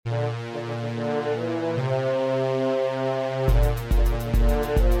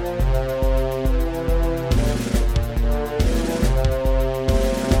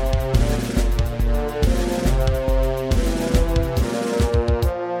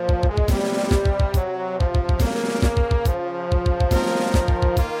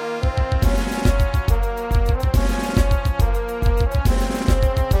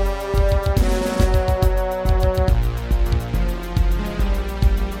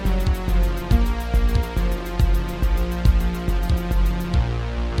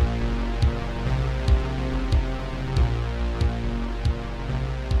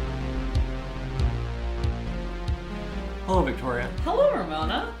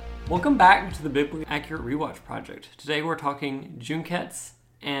Welcome back to the Biblically Accurate Rewatch Project. Today we're talking Junkets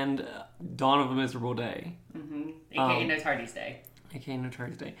and Dawn of a Miserable Day. Mm-hmm. AKA No Tardy's Day. AKA No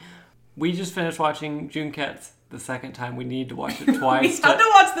Tardy's Day. We just finished watching Junkets the second time. We need to watch it twice. We have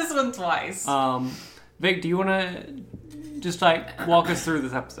to watch this one twice. Vic, do you want to just walk us through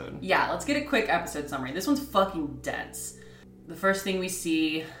this episode? Yeah, let's get a quick episode summary. This one's fucking dense. The first thing we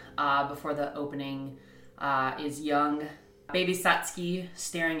see before the opening is young baby Satsuki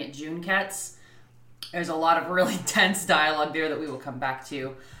staring at Junkets. There's a lot of really tense dialogue there that we will come back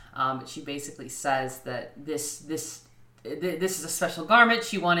to. But she basically says that this is a special garment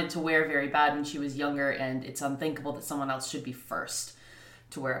she wanted to wear very bad when she was younger, and it's unthinkable that someone else should be first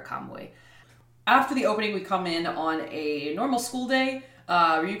to wear a kamui. After the opening, we come in on a normal school day.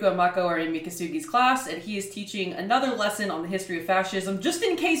 Ryuko and Mako are in Mikasugi's class, and he is teaching another lesson on the history of fascism, just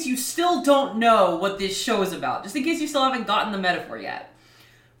in case you still don't know what this show is about. Just in case you still haven't gotten the metaphor yet.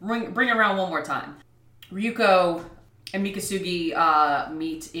 Bring it around one more time. Ryuko and Mikasugi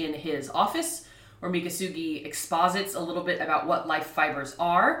meet in his office, where Mikasugi exposits a little bit about what life fibers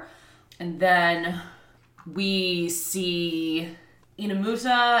are. And then we see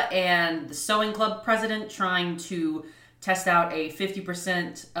Inamusa and the sewing club president trying to test out a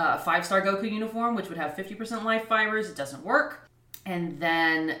 50% 5-star Goku uniform, which would have 50% life fibers. It doesn't work. And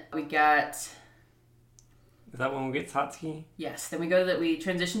then we get... Is that when we get Satsuki? Yes. Then we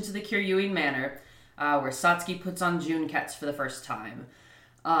transition to the Kiryuin Manor, where Satsuki puts on Junkets for the first time.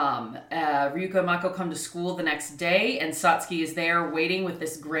 Ryuko and Mako come to school the next day, and Satsuki is there waiting with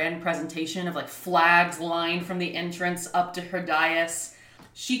this grand presentation of flags lined from the entrance up to her dais.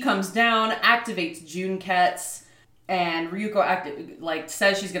 She comes down, activates Junkets, and Ryuko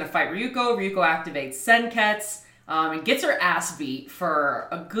says she's gonna fight Ryuko. Ryuko activates Senkets, and gets her ass beat for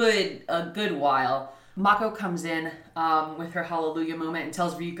a good while. Mako comes in with her hallelujah moment and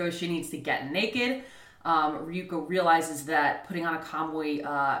tells Ryuko she needs to get naked. Ryuko realizes that putting on a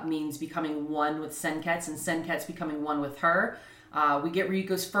kamui means becoming one with Senkets, and Senkets becoming one with her. We get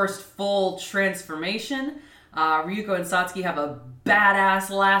Ryuko's first full transformation. Ryuko and Satsuki have a badass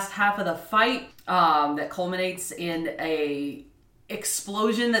last half of the fight that culminates in a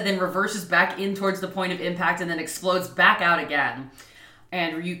explosion that then reverses back in towards the point of impact and then explodes back out again.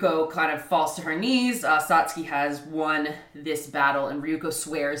 And Ryuko kind of falls to her knees. Satsuki has won this battle, and Ryuko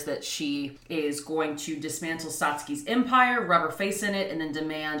swears that she is going to dismantle Satsuki's empire, rub her face in it, and then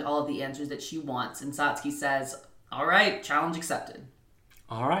demand all of the answers that she wants. And Satsuki says, all right, challenge accepted.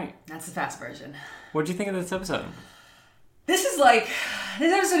 All right. That's the fast version. What do you think of this episode? This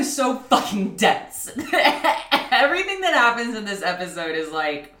episode is so fucking dense. Everything that happens in this episode is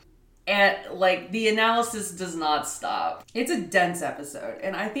the analysis does not stop. It's a dense episode,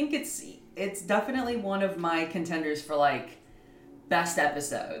 and I think it's definitely one of my contenders for best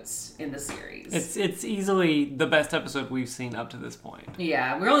episodes in the series. It's easily the best episode we've seen up to this point.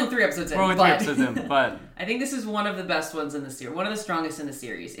 Yeah, we're only 3 episodes in. But I think this is one of the best ones in the series, one of the strongest in the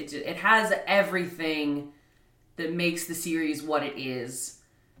series. It has everything that makes the series what it is,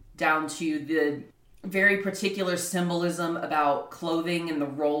 down to the very particular symbolism about clothing and the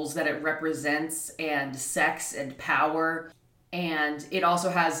roles that it represents, and sex and power. And it also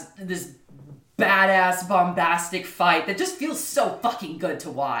has this badass, bombastic fight that just feels so fucking good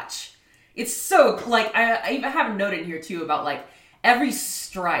to watch. It's so, I even have a note in here too about, every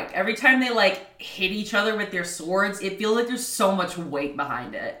strike. Every time they, hit each other with their swords, it feels like there's so much weight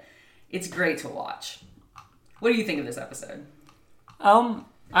behind it. It's great to watch. What do you think of this episode?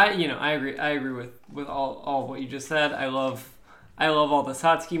 I agree. I agree with all of what you just said. I love all the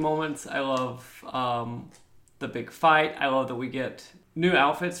Satsuki moments. I love the big fight. I love that we get new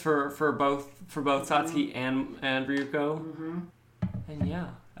outfits for both Satsuki and Ryuko. Mm-hmm. And yeah,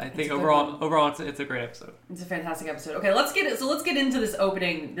 I think overall it's a great episode. It's a fantastic episode. Okay, let's get into this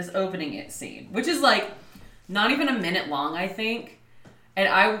opening scene, which is not even a minute long, I think. And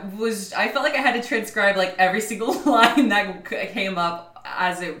I felt like I had to transcribe every single line that came up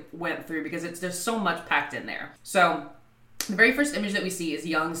as it went through, because there's so much packed in there. So the very first image that we see is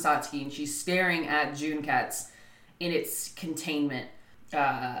young Satsuki, and she's staring at Junkets in its containment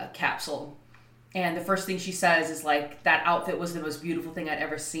capsule. And the first thing she says is that outfit was the most beautiful thing I'd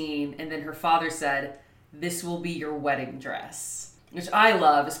ever seen. And then her father said, "This will be your wedding dress," which I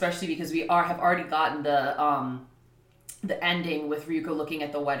love, especially because we have already gotten the ending with Ryuko looking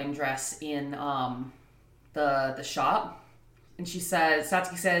at the wedding dress in the shop. And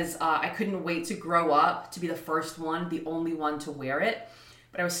Satsuki says, I couldn't wait to grow up to be the first one, the only one to wear it,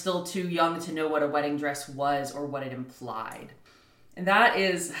 but I was still too young to know what a wedding dress was or what it implied. And that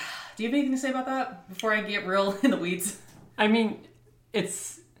is... Do you have anything to say about that before I get real in the weeds? I mean,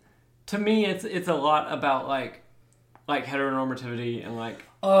 it's to me, it's a lot about like heteronormativity and like.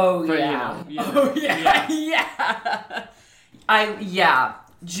 Oh for, yeah. You know, Oh yeah. Yeah.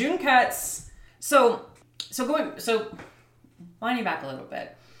 Juneket's. So winding back a little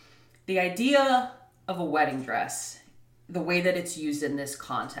bit, the idea of a wedding dress, the way that it's used in this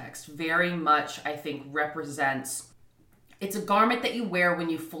context, very much I think represents. It's a garment that you wear when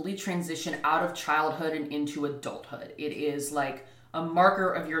you fully transition out of childhood and into adulthood. It is like a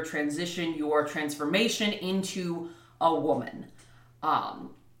marker of your transition, your transformation into a woman.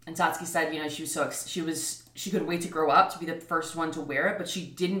 And Satsuki said, she couldn't wait to grow up to be the first one to wear it, but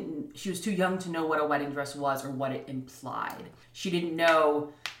she was too young to know what a wedding dress was or what it implied. She didn't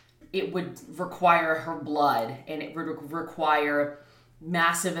know it would require her blood and it would require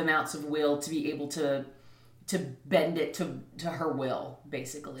massive amounts of will to be able to bend it to her will,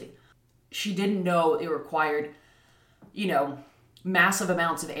 basically. She didn't know it required, massive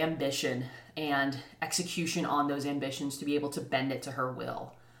amounts of ambition and execution on those ambitions to be able to bend it to her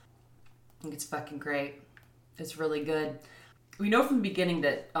will. I think it's fucking great. It's really good. We know from the beginning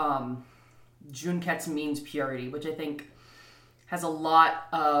that Junketsu means purity, which I think has a lot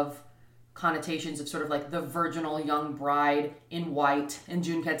of connotations of sort of like the virginal young bride in white, and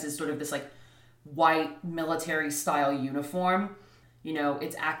Junketsu is sort of this like white military style uniform.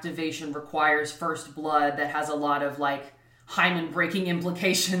 Its activation requires first blood that has a lot of like hymen breaking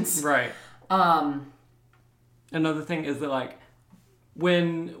implications. Right. Another thing is that like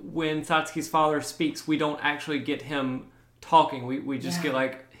when Satsuki's father speaks, we don't actually get him talking. We just get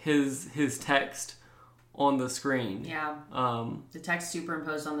like his text on the screen. Yeah. The text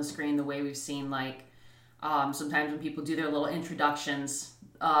superimposed on the screen, the way we've seen like sometimes when people do their little introductions,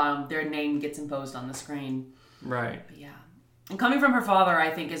 their name gets imposed on the screen. Right. But yeah. And coming from her father, I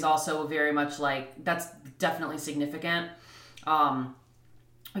think, is also very much like, that's definitely significant.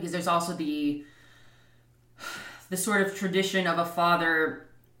 Because there's also the sort of tradition of a father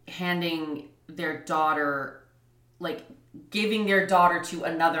handing their daughter, like giving their daughter to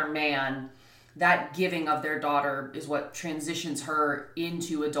another man. That giving of their daughter is what transitions her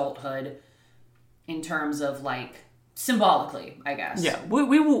into adulthood in terms of like symbolically, I guess. Yeah,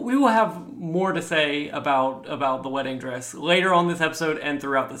 we will have more to say about the wedding dress later on this episode and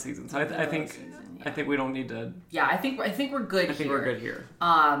throughout the season. So I think we don't need to. Yeah, I think we're good. I think we're good here.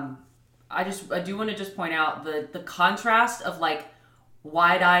 I do want to just point out the contrast of like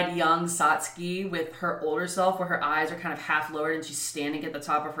wide-eyed young Satsuki with her older self, where her eyes are kind of half lowered and she's standing at the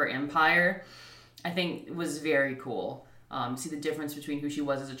top of her empire. I think it was very cool. See the difference between who she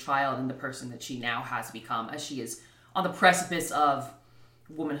was as a child and the person that she now has become, as she is on the precipice of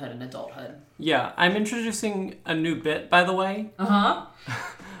womanhood and adulthood. Yeah, I'm introducing a new bit, by the way.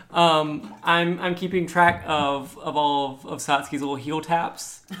 I'm keeping track of all of Satsuki's little heel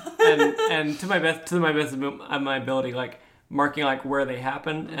taps, and to my best of my ability, like marking like where they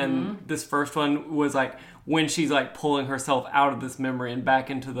happen. Mm-hmm. And this first one was like when she's like pulling herself out of this memory and back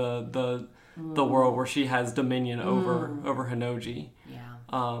into the world where she has dominion over Hinoji.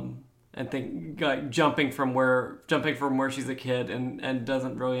 Yeah. And think like jumping from where she's a kid and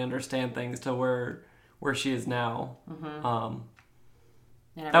doesn't really understand things to where she is now. Mm-hmm.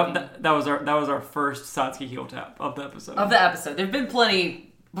 That was our first Satsuki heel tap of the episode. There've been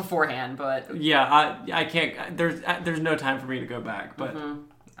plenty beforehand, but yeah, I can't. There's no time for me to go back. But and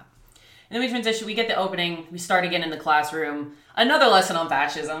then we transition. We get the opening. We start again in the classroom. Another lesson on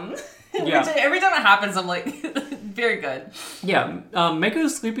fascism. Yeah. Every time it happens, I'm like, very good. Yeah,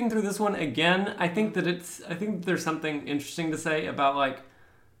 Mako's sleeping through this one again. I think there's something interesting to say about like.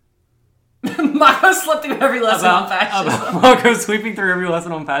 Mako slept through every lesson on fascism. Mako sleeping through every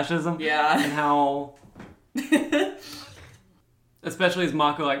lesson on fascism. Yeah. And how, especially as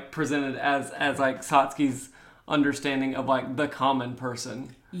Mako like presented as like Satsuki's understanding of like the common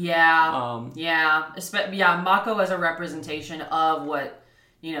person. Yeah. Yeah. Mako as a representation of what,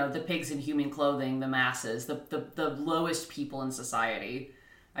 the pigs in human clothing, the masses, the lowest people in society.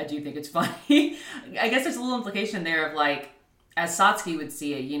 I do think it's funny. I guess there's a little implication there of like, as Satsuki would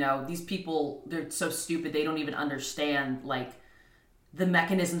see it, these people, they're so stupid they don't even understand, like, the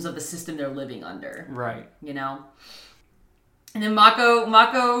mechanisms of the system they're living under. Right. And then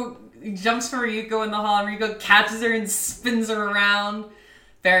Mako jumps for Ryuko in the hall, and Ryuko catches her and spins her around.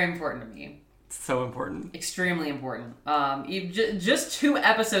 Very important to me. So important. Extremely important. Just 2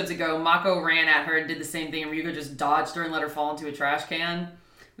 episodes ago, Mako ran at her and did the same thing, and Ryuko just dodged her and let her fall into a trash can.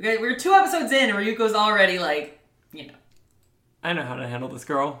 We're 2 episodes in, and Ryuko's already, like, I know how to handle this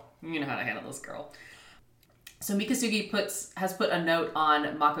girl. You know how to handle this girl. So Mikasugi has put a note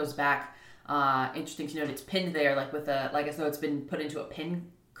on Mako's back. Interesting to note, it's pinned there, like as though it's been put into a pin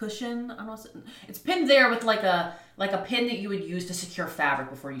cushion. I don't know. It's pinned there with like a pin that you would use to secure fabric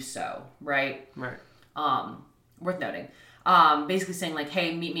before you sew, right? Right. Worth noting. Basically saying like,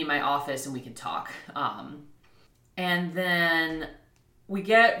 hey, meet me in my office and we can talk. And then we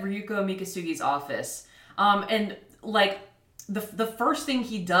get Ryuko Mikasugi's office. And like the first thing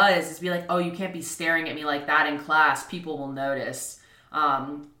he does is be like, oh, you can't be staring at me like that in class. People will notice.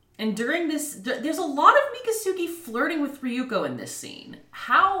 And during this, there's a lot of Mikasugi flirting with Ryuko in this scene.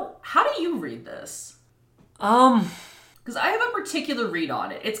 How do you read this? Because I have a particular read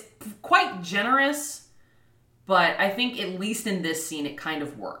on it. It's quite generous, but I think at least in this scene it kind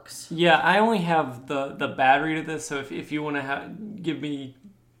of works. Yeah, I only have the bad read of this, so if you want to give me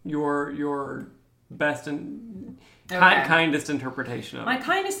your best and kindest interpretation of it. My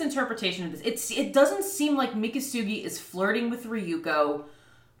kindest interpretation of this, it doesn't seem like Mikasugi is flirting with Ryuko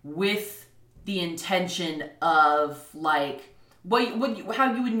with the intention of like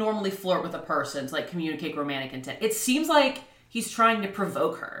how you would normally flirt with a person to like communicate romantic intent. It seems like he's trying to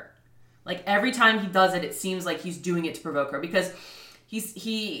provoke her. Like every time he does it, it seems like he's doing it to provoke her because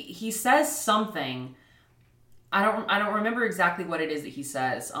he says something. I don't remember exactly what it is that he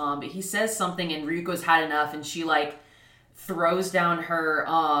says. But he says something and Ryuko's had enough and she like throws down her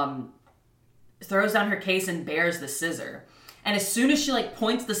case and bears the scissor. And as soon as she like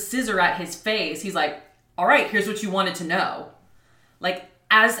points the scissor at his face, he's like, "All right, here's what you wanted to know." Like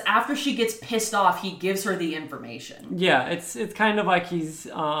after she gets pissed off, he gives her the information. Yeah, it's kind of like he's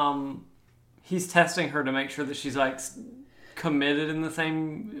testing her to make sure that she's like committed in the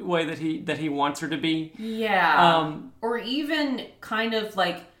same way that he wants her to be. Yeah. Or even kind of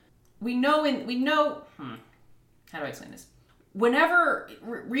like we know how do I explain this? Whenever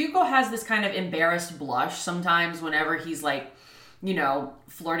Ryuko has this kind of embarrassed blush sometimes whenever he's like,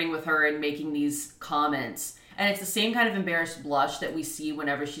 flirting with her and making these comments. And it's the same kind of embarrassed blush that we see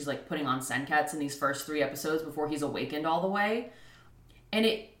whenever she's like putting on Senketsu in these first 3 episodes before he's awakened all the way. And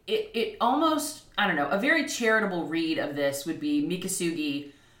it almost, I don't know, a very charitable read of this would be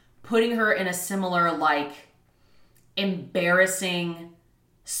Mikasugi putting her in a similar like embarrassing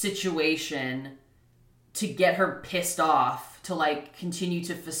situation to get her pissed off, to like continue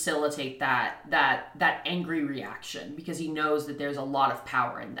to facilitate that angry reaction because he knows that there's a lot of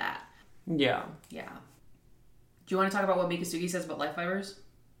power in that. Yeah. Yeah. Do you want to talk about what Mikasugi says about life fibers?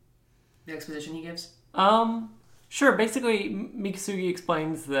 The exposition he gives? Sure. Basically, Mikasugi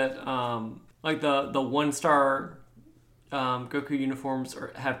explains that like the 1-star Goku uniforms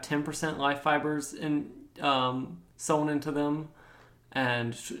have 10% life fibers sewn into them.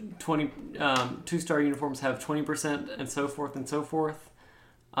 And 2-star uniforms have 20%, and so forth and so forth.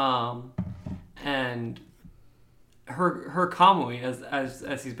 And her kamui,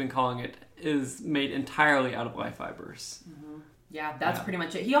 as he's been calling it, is made entirely out of life fibers. Mm-hmm. Yeah, that's pretty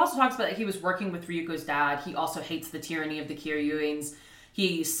much it. He also talks about that he was working with Ryuko's dad. He also hates the tyranny of the Kiryuins.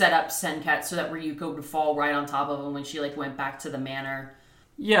 He set up Senketsu so that Ryuko would fall right on top of him when she like went back to the manor.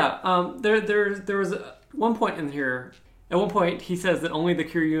 Yeah, there was one point in here. At one point, he says that only the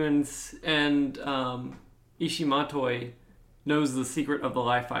Kiryuins and Ishimatoi knows the secret of the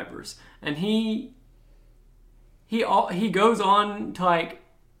life fibers, and he goes on to like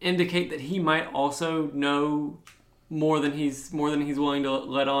indicate that he might also know more than he's willing to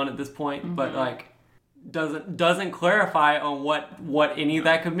let on at this point, mm-hmm. but like doesn't clarify on what any of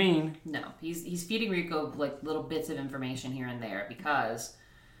that could mean. No, he's feeding Ryuko like little bits of information here and there because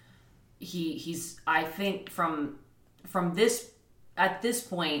he's I think from this, at this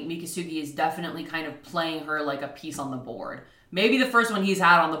point, Mikasugi is definitely kind of playing her like a piece on the board. Maybe the first one he's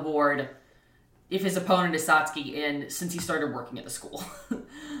had on the board if his opponent is Satsuki since he started working at the school.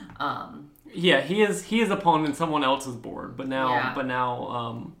 Yeah, he is opponent someone else's board, but now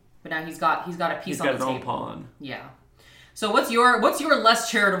he's got a piece on the table. He's got his own pawn. Yeah. So what's your less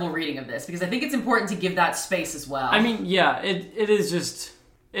charitable reading of this? Because I think it's important to give that space as well. I mean, yeah, it is just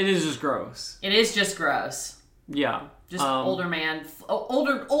gross. It is just gross. Yeah. Just older man,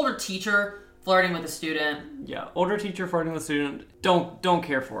 older teacher flirting with a student. Yeah, older teacher flirting with a student. Don't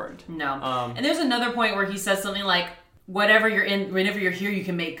care for it. No. And there's another point where he says something like, whenever you're here, you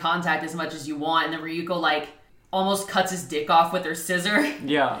can make contact as much as you want. And then Ryuko like almost cuts his dick off with her scissor.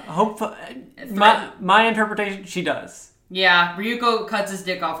 Yeah. My interpretation, she does. Yeah, Ryuko cuts his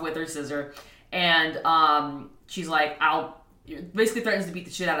dick off with her scissor, and she's like, basically threatens to beat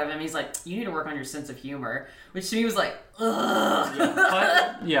the shit out of him. He's like, you need to work on your sense of humor, which to me was like, ugh.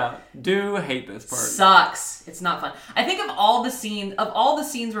 Yeah, Yeah, do hate this part. Sucks. It's not fun. I think of all the scenes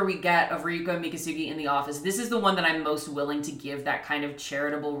where we get of Ryuko and Mikasugi in the office, this is the one that I'm most willing to give that kind of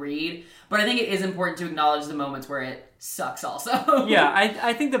charitable read. But I think it is important to acknowledge the moments where it sucks also. Yeah,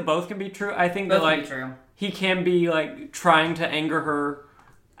 I think that both can be true. I think Both that, can like, be true. he can be, like, trying to anger her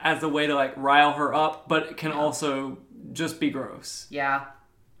as a way to, like, rile her up, but it can also just be gross. Yeah.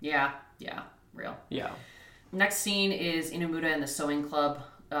 Real. Yeah. Next scene is Inamura and the sewing club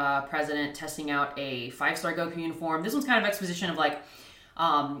president testing out a 5-star Goku uniform. This one's kind of exposition of, like,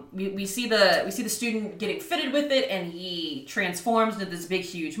 we see the student getting fitted with it, and he transforms into this big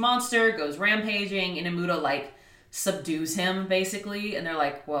huge monster, goes rampaging. Inamura, like, subdues him basically, and they're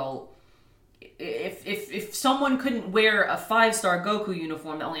like, well, if someone couldn't wear a 5-star Goku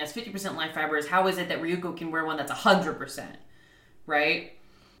uniform that only has 50% life fibers, how is it that Ryuko can wear one that's 100%, right?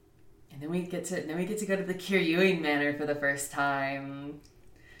 And then we get to go to the Kiryuin Manor for the first time,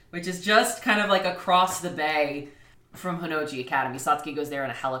 which is just kind of like across the bay from Honoji Academy. Satsuki goes there in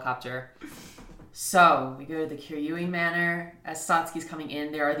a helicopter. So we go to the Kiryuin Manor. As Satsuki's coming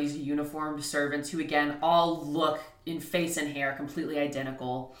in, there are these uniformed servants who, again, all look in face and hair completely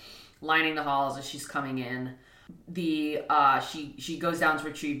identical, lining the halls as she's coming in. She goes down to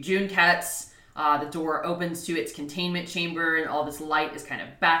retrieve Junketsu. The door opens to its containment chamber, and all this light is kind of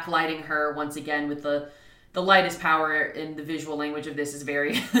backlighting her once again. With the light is power, and the visual language of this is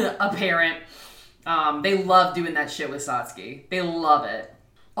very apparent. They love doing that shit with Satsuki. They love it.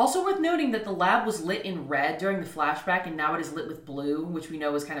 Also worth noting that the lab was lit in red during the flashback, and now it is lit with blue, which we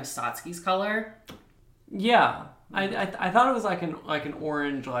know is kind of Satsuki's color. Yeah. I thought it was like an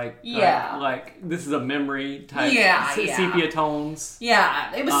orange, like this is a memory type sepia tones.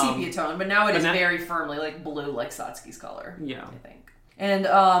 Yeah, it was sepia tone, but now it is very firmly like blue, like Satsuki's color. Yeah, I think. And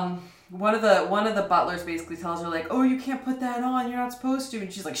one of the butlers basically tells her, like, "Oh, you can't put that on. You're not supposed to."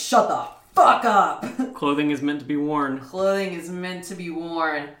 And she's like, "Shut the fuck up." Clothing is meant to be worn. Clothing is meant to be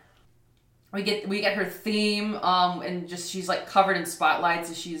worn. We get her theme, and just she's like covered in spotlights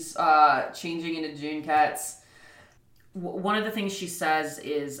as she's changing into Junketsu. One of the things she says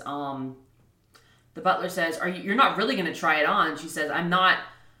is, the butler says, you're not really going to try it on? She says, "I'm not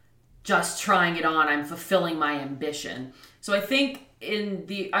just trying it on, I'm fulfilling my ambition." So I think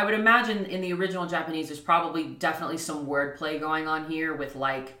I would imagine in the original Japanese, there's probably definitely some wordplay going on here with,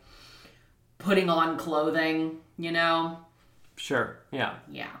 like, putting on clothing, you know? Sure, yeah.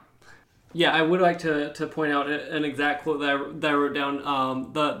 Yeah. Yeah, I would like to point out an exact quote that I wrote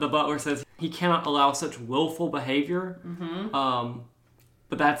down. The butler says he cannot allow such willful behavior. Mm-hmm.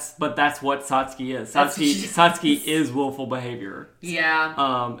 But that's what Satsuki is. Satsuki is willful behavior.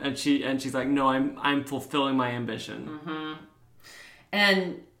 Yeah. And she's like, no, I'm fulfilling my ambition. Mm-hmm.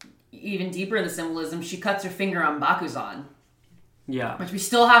 And even deeper in the symbolism, she cuts her finger on Bakuzan. Yeah. Which we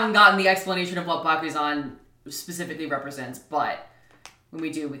still haven't gotten the explanation of what Bakuzan specifically represents, but when we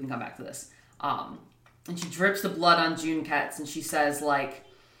do, we can come back to this. And she drips the blood on Junketsu, and she says, like,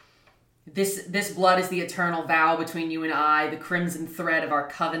 this blood is the eternal vow between you and I, the crimson thread of our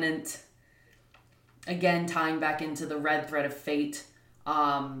covenant. Again, tying back into the red thread of fate.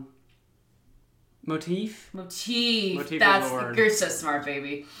 Motif. That's you're so smart,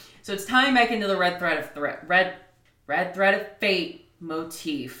 baby. So it's tying back into the red thread of fate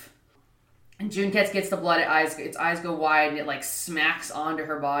motif. And Junketsu gets the blood, its eyes go wide, and it, like, smacks onto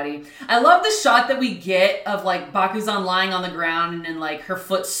her body. I love the shot that we get of, like, Bakuzan lying on the ground, and then, like, her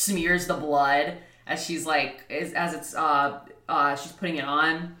foot smears the blood as she's, like, she's putting it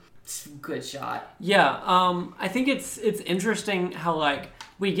on. It's a good shot. Yeah, I think it's interesting how, like,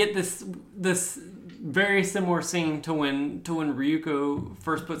 we get this very similar scene to when Ryuko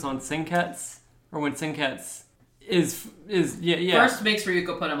first puts on Senketsu, or when Senketsu is first makes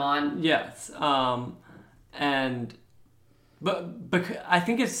Ryuko put him on. Yes. But I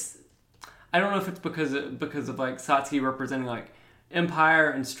think I don't know if it's because of like Satsuki representing, like, empire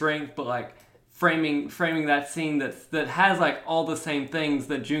and strength, but, like, framing that scene that has, like, all the same things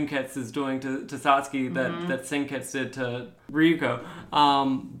that Junketsu is doing to Satsuki that Senketsu did to Ryuko.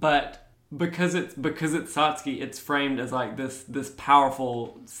 But because it's Satsuki, it's framed as, like, this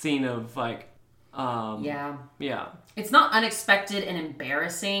powerful scene of, like, yeah. It's not unexpected and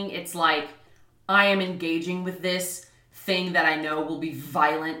embarrassing. It's like, I am engaging with this thing that I know will be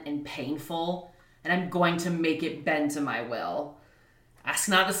violent and painful, and I'm going to make it bend to my will. Ask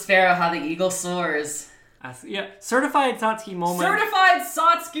not the sparrow how the eagle soars. Certified Satsuki moment. Certified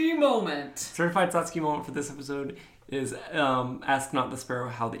Satsuki moment. Certified Satsuki moment for this episode is ask not the sparrow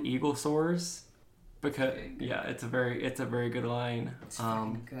how the eagle soars, because it's a very good line. It's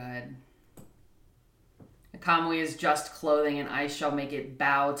good. Kamui is just clothing, and I shall make it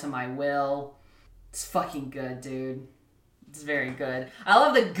bow to my will. It's fucking good, dude. It's very good. I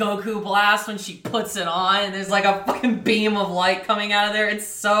love the Goku blast when she puts it on, and there's like a fucking beam of light coming out of there. It's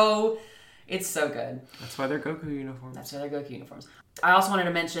so good. That's why they're Goku uniforms. I also wanted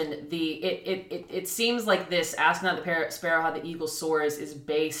to mention it seems like this asking not the sparrow how the eagle soars is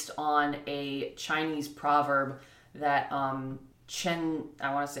based on a Chinese proverb that Chen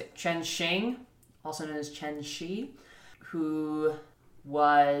Shing, also known as Chen Shi, who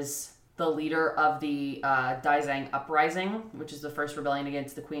was the leader of the Daizang Uprising, which is the first rebellion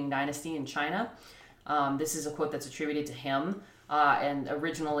against the Qing dynasty in China. This is a quote that's attributed to him. And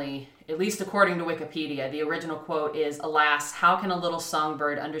originally, at least according to Wikipedia, the original quote is, "Alas, how can a little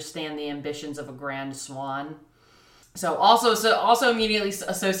songbird understand the ambitions of a grand swan?" So also immediately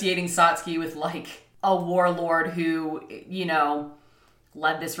associating Satsuki with like a warlord who, you know,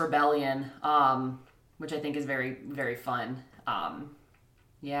 led this rebellion, which I think is very, very fun.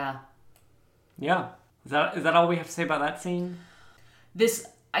 Yeah. Yeah. Is that all we have to say about that scene? This,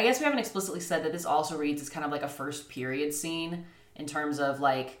 I guess we haven't explicitly said that this also reads as kind of like a first period scene in terms of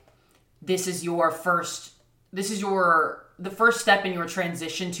like, this is the first step in your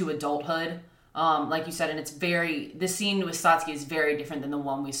transition to adulthood. Like you said, and this scene with Satsuki is very different than the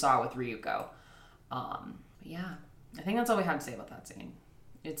one we saw with Ryuko. Yeah, I think that's all we have to say about that scene.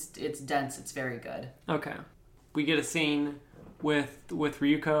 It's dense. It's very good. Okay. We get a scene with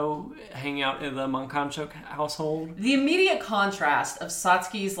Ryuko hanging out in the Mankancho household. The immediate contrast of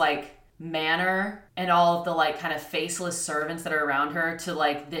Satsuki's like manner and all of the like kind of faceless servants that are around her to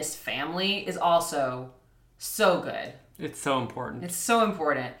like this family is also so good. It's so important. It's so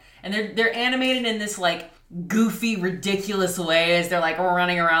important. And they're animated in this like goofy, ridiculous way as they're like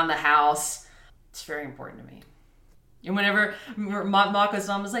running around the house. It's very important to me. And whenever Mako's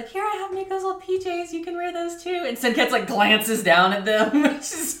mom was like, "Here, I have Miko's little PJs, you can wear those too," and Senketsu like glances down at them, which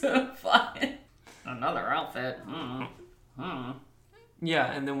is so fun. Another outfit.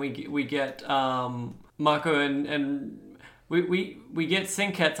 Yeah, and then we get Mako and we get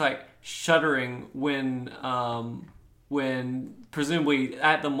Senketsu like shuddering when presumably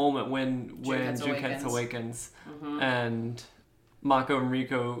at the moment when Junketsu awakens, and Mako and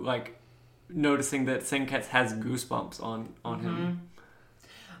Riko like noticing that Senketsu has goosebumps on him.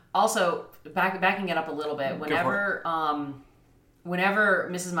 Also, backing it up a little bit, whenever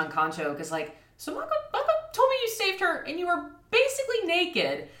Mrs. Mankancho is like, "So Mako told me you saved her and you were basically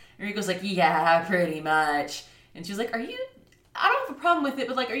naked," and Riko's like, "Yeah, pretty much," and she's like, I don't have a problem with it,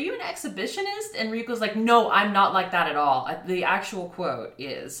 but like, are you an exhibitionist?" And Riko's like, "No, I'm not like that at all." The actual quote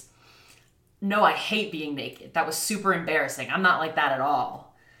is, "No, I hate being naked. That was super embarrassing. I'm not like that at all."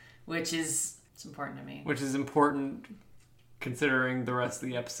 Which is, it's important to me. Which is important considering the rest of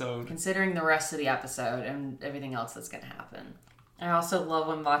the episode. Considering the rest of the episode and everything else that's going to happen. I also love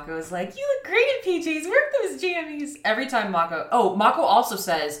when Mako is like, "You look great in PJs. Wear those jammies." Every time Mako also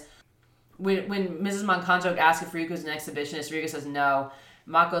says, when Mrs. Mankanjo asks if Ryuko's an exhibitionist, Ryuko says no.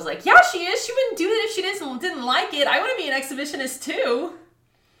 Mako's like, "Yeah, she is. She wouldn't do it if she didn't like it. I want to be an exhibitionist too."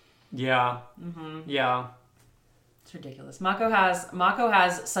 Yeah. Yeah. It's ridiculous. Mako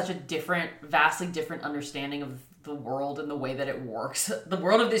has such a vastly different understanding of the world and the way that it works. The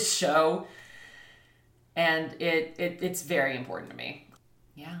world of this show. And it's very important to me.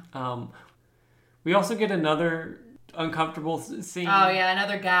 Yeah. We also get another uncomfortable scene. Oh yeah,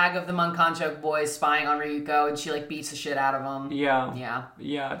 another gag of the Mankancho boys spying on Ryuko, and she like beats the shit out of them.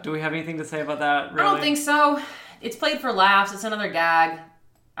 Yeah. Do we have anything to say about that? Really? I don't think so. It's played for laughs. It's another gag.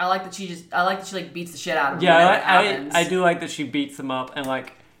 I like that she like beats the shit out of them. Yeah, I do like that she beats them up and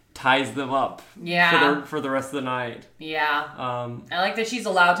like ties them up. Yeah. For the rest of the night. Yeah. I like that she's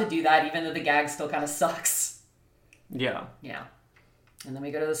allowed to do that even though the gag still kind of sucks. Yeah. Yeah. And then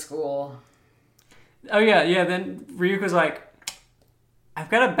we go to the school. Oh yeah. Then Ryuko's like, I've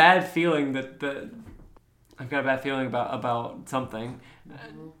got a bad feeling about something,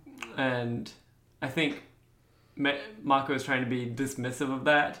 and I think Mako is trying to be dismissive of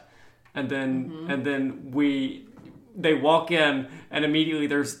that, and then they walk in, and immediately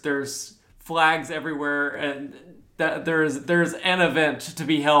there's flags everywhere, and that there's an event to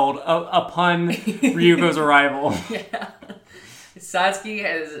be held upon Ryuko's arrival. Yeah. Satsuki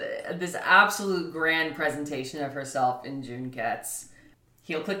has this absolute grand presentation of herself in Junketsu.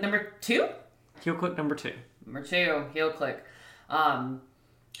 Heel click number 2? Heel click number 2. Number 2, heel click.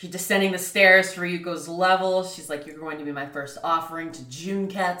 She's descending the stairs to Ryuko's level. She's like, "You're going to be my first offering to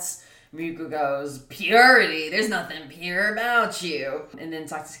Junketsu." Ryuko goes, purity, there's nothing pure about you. And then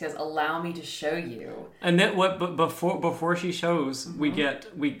Satsuki goes, allow me to show you. And then but before she shows, we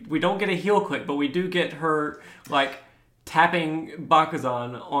don't get a heel click, but we do get her like tapping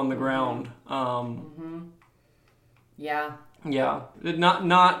Bakuzan on the ground. Yeah. Yeah.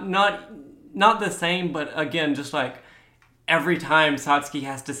 Not the same, but again, just like every time Satsuki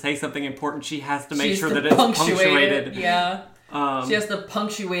has to say something important, she has to make sure that it's punctuated. Yeah. She has to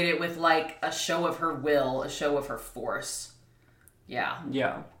punctuate it with like a show of her will, a show of her force. Yeah.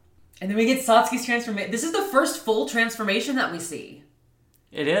 Yeah. And then we get Satsuki's transformation. This is the first full transformation that we see.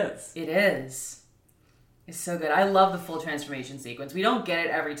 It is. It is. It's so good. I love the full transformation sequence. We don't get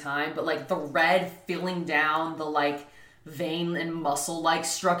it every time, but like the red filling down the like vein and muscle-like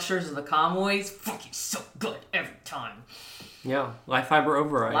structures of the Kamui's, fucking so good every time. Yeah. Life fiber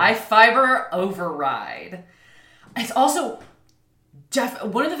override. Life fiber override. It's also, Jeff,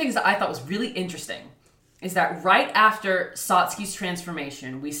 one of the things that I thought was really interesting is that right after Satsuki's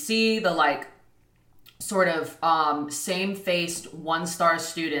transformation, we see the like sort of same-faced one-star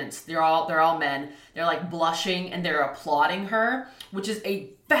students. They're all men. They're like blushing and they're applauding her, which is a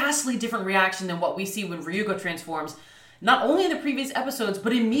vastly different reaction than what we see when Ryuko transforms, not only in the previous episodes,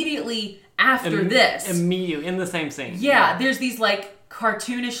 but immediately after this. Immediately, in the same scene. Yeah, there's these like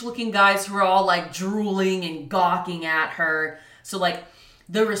cartoonish-looking guys who are all like drooling and gawking at her. So like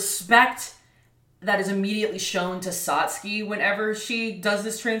the respect that is immediately shown to Satsuki whenever she does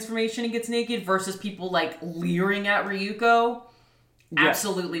this transformation and gets naked versus people like leering at Ryuko,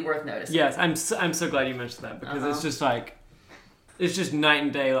 absolutely worth noticing. Yes, I'm so glad you mentioned that because it's just like, it's just night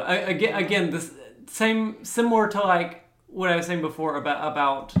and day. Again, this similar to like what I was saying before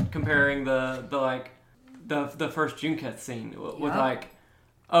about comparing the first Junketsu scene with like,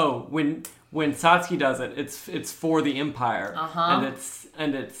 oh, when Satsuki does it, it's for the Empire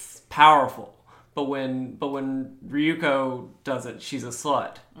and it's powerful. But when Ryuko does it, she's a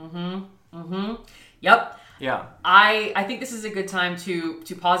slut. Yep. Yeah. I think this is a good time to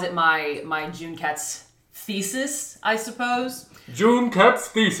posit my Junketsu thesis, I suppose. Junketsu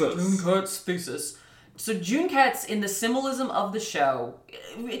thesis. So Junketsu, in the symbolism of the show,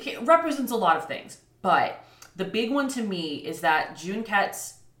 it represents a lot of things. But the big one to me is that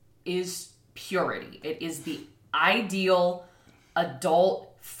Junketsu is purity. It is the ideal adult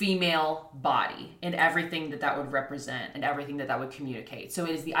female body and everything that would represent and everything that would communicate. So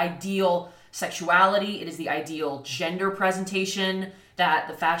it is the ideal sexuality. It is the ideal gender presentation that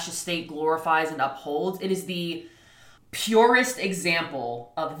the fascist state glorifies and upholds. It is the purest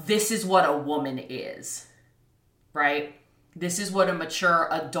example of this is what a woman is, right? This is what a mature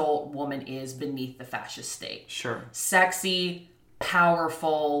adult woman is beneath the fascist state. Sure. Sexy,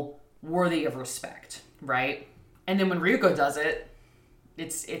 powerful, worthy of respect, right? And then when Ryuko does it,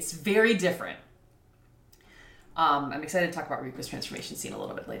 it's very different. I'm excited to talk about Ryuko's transformation scene a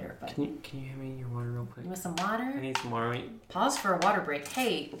little bit later. But can you hand me your water real quick? You want some water? I need some water. Pause for a water break.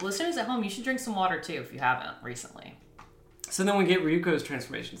 Hey, listeners at home, you should drink some water too if you haven't recently. So then we get Ryuko's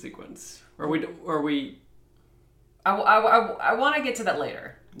transformation sequence. I want to get to that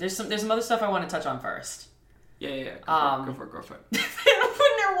later. There's some other stuff I want to touch on first. Yeah. Go for it.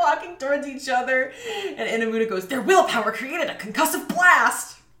 When they're walking towards each other, and Inamune goes, "Their willpower created a concussive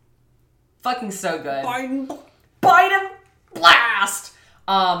blast." Fucking so good. Biden blast.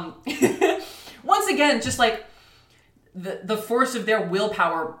 Once again, just like the force of their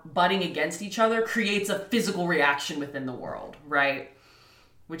willpower butting against each other creates a physical reaction within the world, right?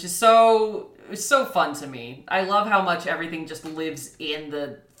 Which is so fun to me. I love how much everything just lives in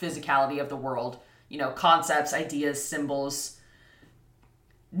the physicality of the world. You know, concepts, ideas, symbols,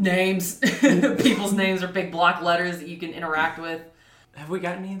 names. People's names are big block letters that you can interact with. Have we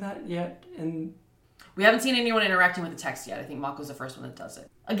got any of that yet? We haven't seen anyone interacting with the text yet. I think Mako's the first one that does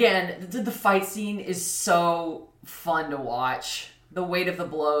it. Again, the fight scene is so fun to watch. The weight of the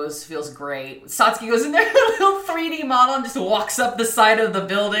blows feels great. Satsuki goes in there, a little 3D model, and just walks up the side of the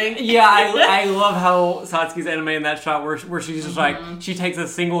building. Yeah, I love how Satsuki's animating that shot where she's just like, she takes a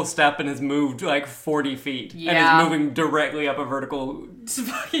single step and has moved like 40 feet. Yeah. And is moving directly up a vertical. It's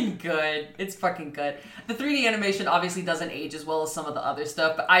fucking good. It's fucking good. The 3D animation obviously doesn't age as well as some of the other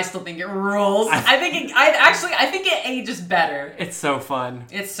stuff, but I still think it rules. I think it ages better. It's so fun.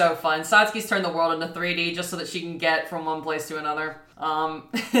 It's so fun. Satsuki's turned the world into 3D just so that she can get from one place to another.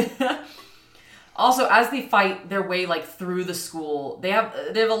 Also, as they fight their way like through the school, they have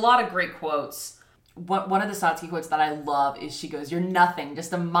a lot of great quotes. One of the Satsuki quotes that I love is she goes, "You're nothing,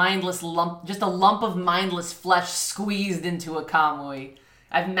 just a lump of mindless flesh squeezed into a kamui.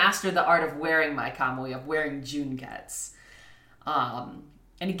 I've mastered the art of wearing my kamui, of wearing Junketsu."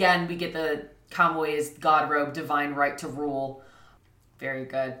 And again, we get the Kamui's god robe, divine right to rule. Very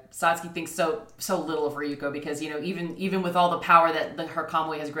good. Satsuki thinks so little of Ryuko because, even with all the power that her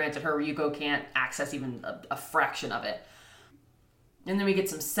Kamui has granted her, Ryuko can't access even a fraction of it. And then we get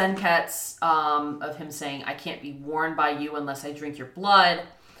some senketsu of him saying, I can't be worn by you unless I drink your blood.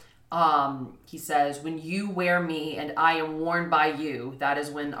 He says, when you wear me and I am worn by you, that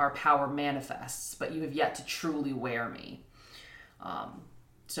is when our power manifests, but you have yet to truly wear me.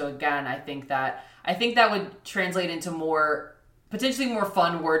 So again, I think that would translate into potentially more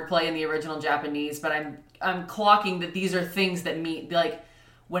fun wordplay in the original Japanese, but I'm clocking that these are things that mean, like,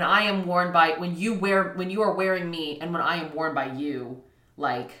 when you are wearing me and when I am worn by you,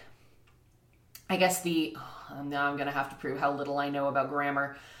 like, I guess now I'm going to have to prove how little I know about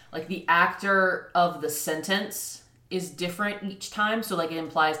grammar. Like, the actor of the sentence is different each time, so, like, it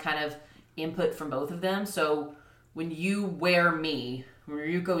implies kind of input from both of them. So, when you wear me, when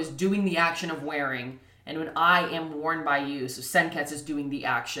Ryuko is doing the action of wearing, and when I am worn by you, so senketsu is doing the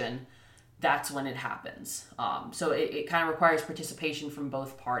action, that's when it happens. So it kind of requires participation from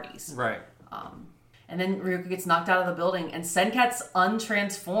both parties. Right. And then Ryuko gets knocked out of the building, and senketsu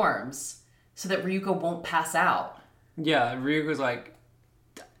untransforms so that Ryuko won't pass out. Yeah, Ryuko's like,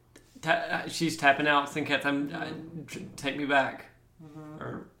 she's tapping out. Senketsu, take me back.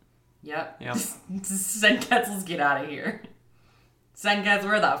 Mm-hmm. Yep. Senketsu, let's get out of here. Senketsu,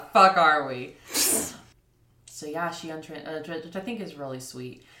 where the fuck are we? So yeah, she which I think is really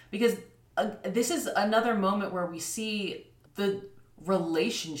sweet. Because this is another moment where we see the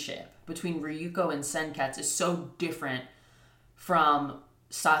relationship between Ryuko and senketsu is so different from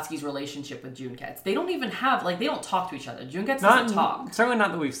Satsuki's relationship with Junketsu. They don't even have, they don't talk to each other. Junketsu doesn't talk. Certainly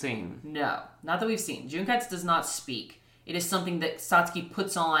not that we've seen. No, not that we've seen. Junketsu does not speak. It is something that Satsuki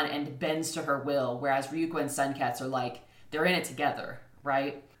puts on and bends to her will, whereas Ryuko and senketsu are like, they're in it together,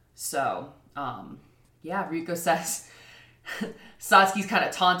 right? So, Ryuko says, Satsuki's kind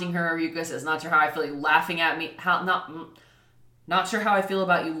of taunting her. Ryuko says, not sure how I feel you laughing at me. Not sure how I feel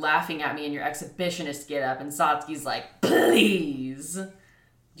about you laughing at me in your exhibitionist get-up. And Satsuki's like, please.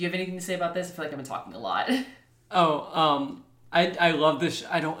 Do you have anything to say about this? I feel like I've been talking a lot. I love this.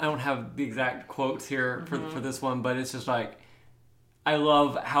 I don't have the exact quotes here for this one, but it's just like, I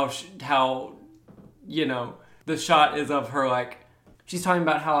love how the shot is of her, like, she's talking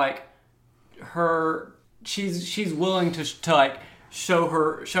about how, like, she's willing to show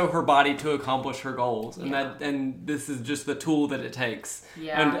her body to accomplish her goals, and and this is just the tool that it takes.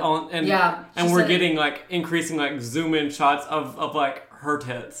 And we're getting like increasing like zoom in shots of like her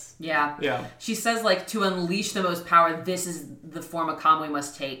tits. Yeah. She says, like, to unleash the most power, this is the form a Kamui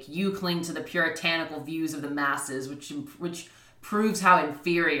must take. You cling to the puritanical views of the masses, which proves how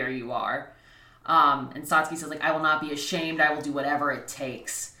inferior you are. And Satsuki says, like, I will not be ashamed. I will do whatever it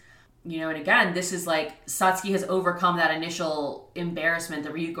takes. And again, this is like Satsuki has overcome that initial embarrassment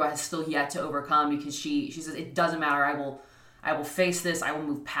that Ryuko has still yet to overcome, because she says, it doesn't matter. I will face this. I will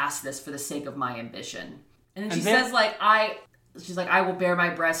move past this for the sake of my ambition. And then she says, like, I will bear my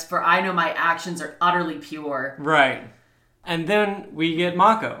breast, for I know my actions are utterly pure. Right. And then we get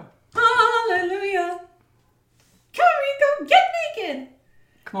Mako. Hallelujah. Come on, Ryuko, get naked.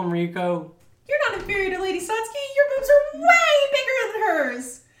 Come on, Ryuko. You're not inferior to Lady Satsuki. Your boobs are way bigger than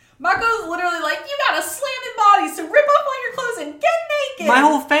hers. Mako's literally like, you got a slamming body, so rip off all your clothes and get naked. My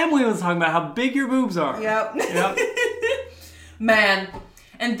whole family was talking about how big your boobs are. Yep. Man.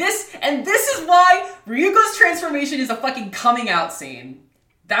 And this is why Ryuko's transformation is a fucking coming out scene.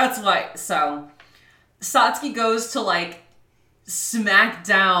 That's why. So, Satsuki goes to, like, smack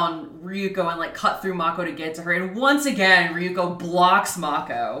down Ryuko and, like, cut through Mako to get to her. And once again, Ryuko blocks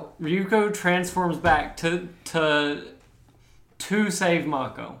Mako. Ryuko transforms back to save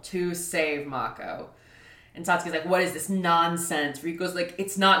Mako. To save Mako. And Satsuki's like, what is this nonsense? Ryuko's like,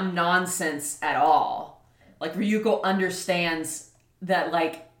 it's not nonsense at all. Like, Ryuko understands that,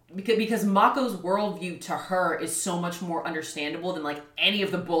 like, because Mako's worldview to her is so much more understandable than, like, any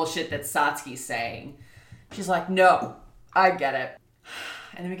of the bullshit that Satsuki's saying. She's like, no, I get it.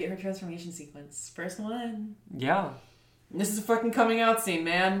 And then we get her transformation sequence. First one. Yeah. This is a fucking coming out scene,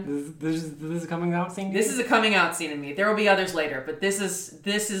 man. This is a coming out scene? This is a coming out scene to me. There will be others later, but this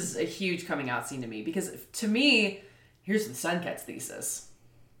is a huge coming out scene to me. Because, to me, here's the Senketsu thesis.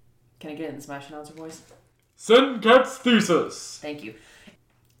 Can I get it in the Smash Announcer voice? Senketsu thesis. Thank you.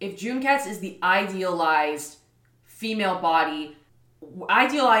 If Junketsu is the idealized female body,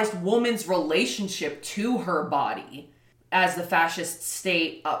 idealized woman's relationship to her body, as the fascist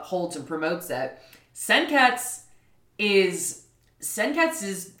state upholds and promotes it, Senketsu is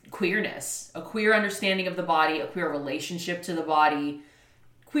queerness, a queer understanding of the body, a queer relationship to the body,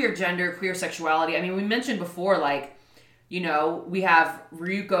 queer gender, queer sexuality. I mean, we mentioned before, like, you know, we have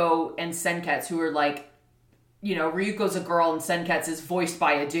Ryuko and Senketsu who are like, you know, Ryuko's a girl and Senketsu is voiced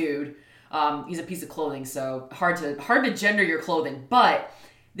by a dude. He's a piece of clothing, so hard to gender your clothing. But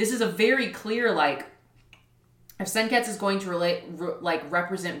this is a very clear, like, if Senketsu is going to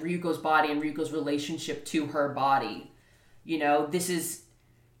represent Ryuko's body and Ryuko's relationship to her body, you know, this is,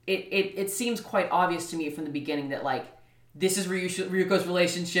 it seems quite obvious to me from the beginning that, like, this is Ryuko's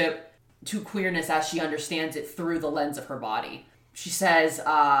relationship to queerness as she understands it through the lens of her body. She says,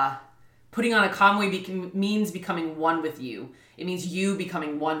 putting on a kamui means becoming one with you. It means you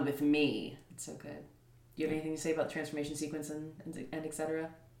becoming one with me. It's so good. Do you have anything to say about the transformation sequence and et cetera?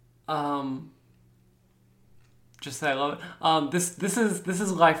 Just that I love it. This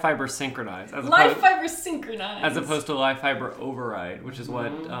is life fiber synchronized. Life fiber synchronized. As opposed to life fiber override, which is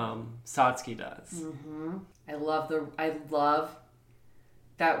what Satsuki does. Mm-hmm. I love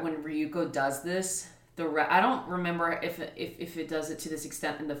that when Ryuko does this, I don't remember if it does it to this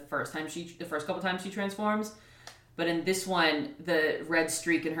extent in the first couple times she transforms. But in this one, the red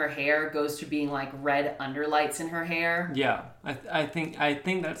streak in her hair goes to being like red underlights in her hair. Yeah, I think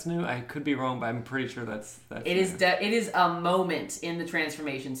that's new. I could be wrong, but I'm pretty sure that's it is. It is a moment in the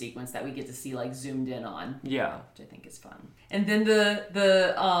transformation sequence that we get to see like zoomed in on. Yeah, which I think is fun. And then the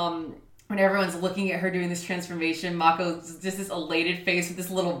when everyone's looking at her doing this transformation, Mako's just this elated face with this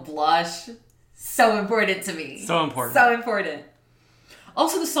little blush. So important to me. So important. So important.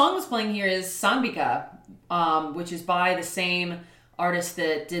 Also, the song that's playing here is Sanbika, which is by the same artist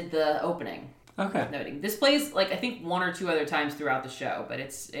that did the opening. Okay. Noting. This plays, like, I think one or two other times throughout the show, but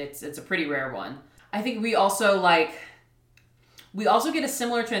it's a pretty rare one. I think we also get a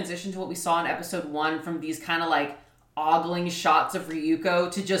similar transition to what we saw in episode 1 from these kind of, like, ogling shots of Ryuko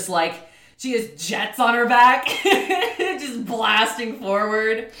to just, like, she has jets on her back, just blasting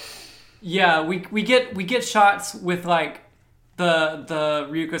forward. Yeah, we get shots with, like, the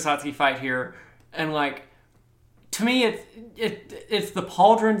Ryuko Satsuki fight here, and, like, to me it's the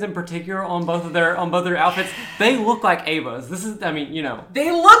pauldrons in particular on both of their outfits. They look like Avas. This is, I mean, you know, they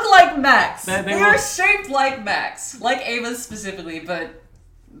look like mechs. They are look shaped like mechs, like Avas specifically, but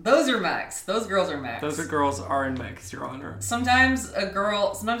those are mechs. Those girls are mechs. Those girls are in mechs, Your Honor. Sometimes a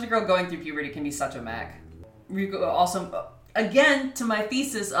girl going through puberty can be such a mech. Ryuko also, again, to my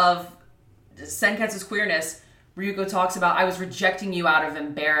thesis of Senketsu's queerness, Ryuko talks about, I was rejecting you out of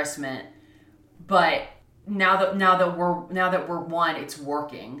embarrassment, but now that we're one, it's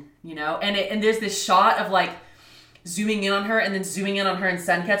working, you know. And there's this shot of like zooming in on her and then zooming in on her and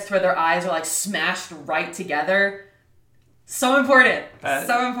Senketsu where their eyes are like smashed right together. So important.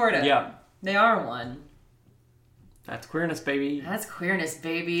 So important. Yeah, they are one. That's queerness, baby. That's queerness,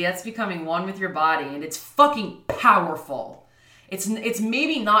 baby. That's becoming one with your body, and it's fucking powerful. It's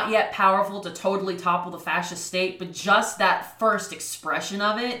maybe not yet powerful to totally topple the fascist state, but just that first expression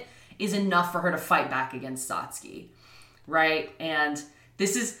of it is enough for her to fight back against Satsuki, right? And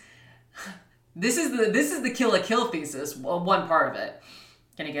this is the Kill la Kill thesis. Well, one part of it.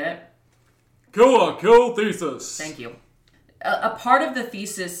 Can you get it? Kill la Kill thesis. Thank you. A part of the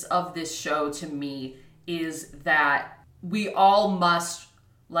thesis of this show to me is that we all must,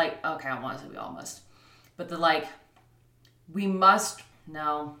 like, okay, I don't want to say we all must, but we must,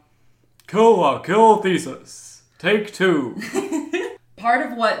 no. Kill la Kill thesis. Take 2. Part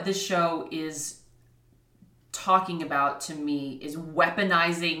of what this show is talking about to me is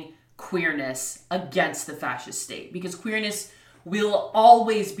weaponizing queerness against the fascist state. Because queerness will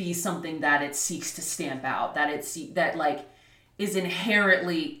always be something that it seeks to stamp out, that is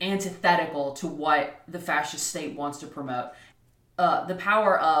inherently antithetical to what the fascist state wants to promote. The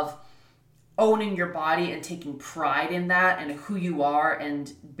power of owning your body and taking pride in that and who you are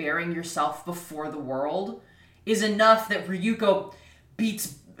and bearing yourself before the world is enough that Ryuko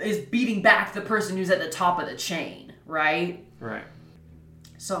is beating back the person who's at the top of the chain, right? Right.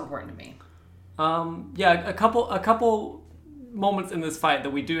 So important to me. Yeah, a couple moments in this fight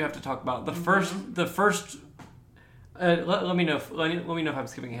that we do have to talk about. The first. Let me know if I'm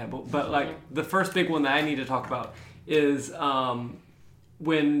skipping ahead, but like the first big one that I need to talk about is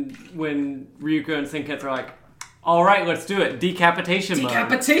when Ryuko and Senketsu are like, all right, let's do it, decapitation mode.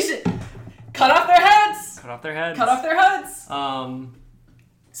 Cut off their heads. Cut off their heads.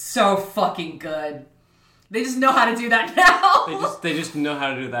 So fucking good. They just know how to do that now. They just know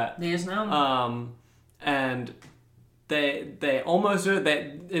how to do that. They just know. And they almost do it.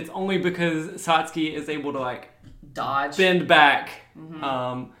 It's only because Satsuki is able to like dodge, bend back,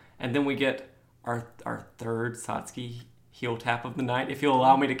 and then we get our third Satsuki heel tap of the night, if you'll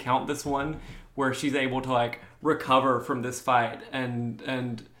allow me to count this one, where she's able to like recover from this fight and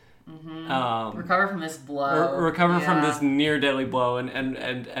recover from this blow, recover from this near deadly blow,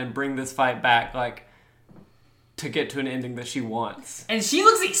 and bring this fight back like to get to an ending that she wants. And she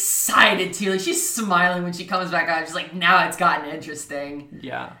looks excited too. Like she's smiling when she comes back out. She's like, now it's gotten interesting.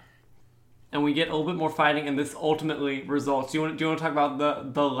 Yeah. And we get a little bit more fighting, and this ultimately results. Do you want to talk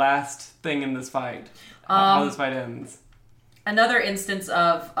about the last thing in this fight? How this fight ends? Another instance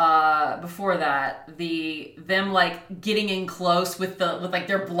of before that, them like getting in close with like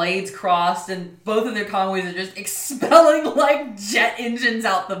their blades crossed, and both of their convoys are just expelling like jet engines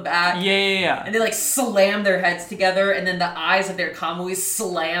out the back. Yeah. And they like slam their heads together, and then the eyes of their convoys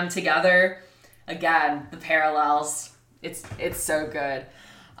slam together. Again, the parallels. It's so good.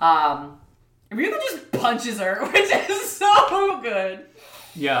 Ryuko just punches her, which is so good.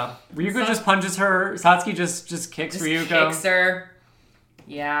 Yeah. Ryuko just punches her. Satsuki just kicks Ryuko. Kicks her.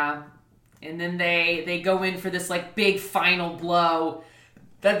 Yeah. And then they go in for this like big final blow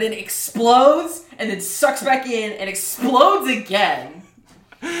that then explodes and then sucks back in and explodes again.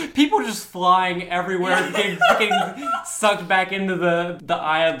 People just flying everywhere, getting sucked back into the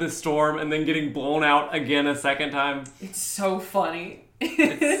eye of the storm and then getting blown out again a second time. It's so funny.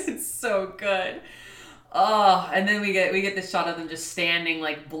 It's so good. Oh, and then we get this shot of them just standing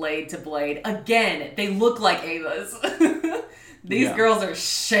like blade to blade. Again, they look like Avas. These girls are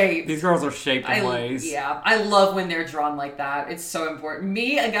shaped. These girls are shaped in ways. Yeah, I love when they're drawn like that. It's so important.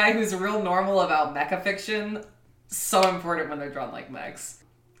 Me, a guy who's real normal about mecha fiction, so important when they're drawn like mechs.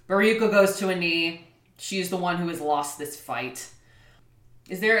 Ryuko goes to a knee. She's the one who has lost this fight.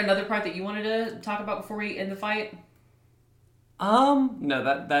 Is there another part that you wanted to talk about before we end the fight? No,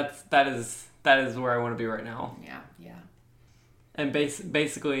 that is where I want to be right now. Yeah. And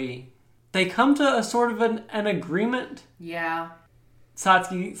basically, they come to a sort of an agreement. Yeah.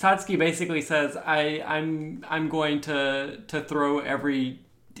 Satsuki basically says, I'm going to throw every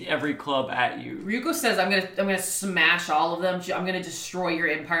club at you. Ryuko says, I'm gonna smash all of them. I'm gonna destroy your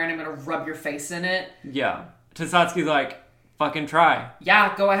empire and I'm gonna rub your face in it. Yeah. To Satsuki's like, fucking try.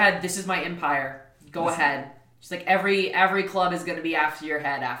 Yeah, go ahead. This is my empire. Go ahead. She's like, every club is gonna be after your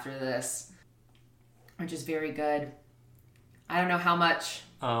head after this. Which is very good. I don't know how much.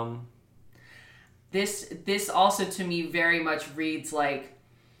 This also to me very much reads like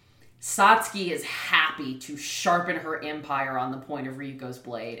Satsuki is happy to sharpen her empire on the point of Ryuko's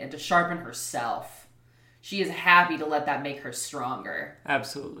blade and to sharpen herself. She is happy to let that make her stronger.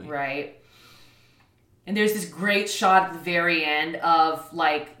 Absolutely. Right? And there's this great shot at the very end of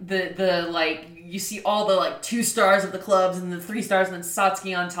like the like you see all the like 2 stars of the clubs and the 3 stars and then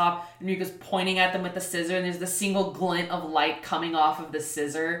Satsuki on top and Ryuko's pointing at them with the scissor and there's the single glint of light coming off of the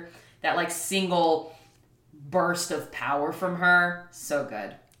scissor. That like single burst of power from her. So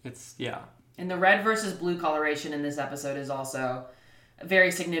good. And the red versus blue coloration in this episode is also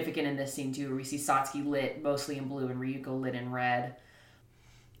very significant in this scene too, where we see Satsuki lit mostly in blue and Ryuko lit in red.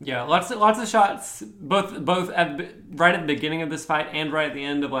 Yeah, lots of shots, both right at the beginning of this fight and right at the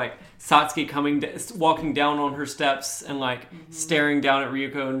end of like Satsuki walking down on her steps and like staring down at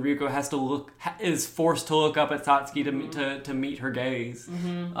Ryuko, and Ryuko is forced to look up at Satsuki to meet her gaze.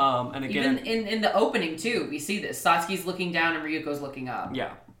 And again, even in the opening too, we see this. Satsuki's looking down and Ryuko's looking up.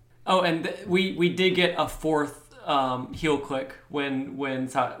 Yeah. Oh, and we did get a fourth heel click when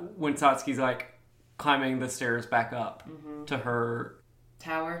Satsuki's like climbing the stairs back up to her.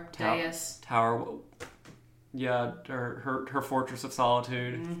 Dais. Tower. Yeah, her fortress of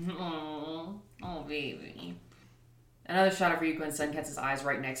solitude. Oh, baby. Another shot of Ryuko and Senketsu's eyes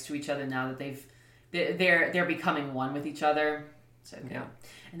right next to each other now that they're becoming one with each other. So good. Yeah.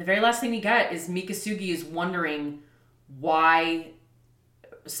 And the very last thing we get is Mikasugi is wondering why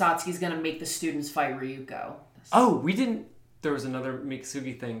Satsuki's gonna make the students fight Ryuko. Oh, we didn't. There was another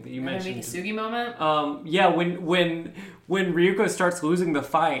Mikasugi thing that you mentioned. Another Mikasugi moment? Yeah, when Ryuko starts losing the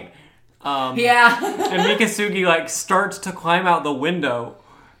fight. Yeah. And Mikasugi like starts to climb out the window.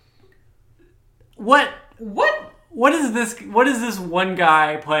 What is this one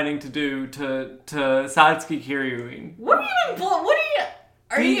guy planning to do to Satsuki Kiryuin?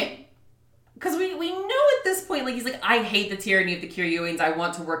 Because we know at this point, like, he's like, I hate the tyranny of the Kiryuins, I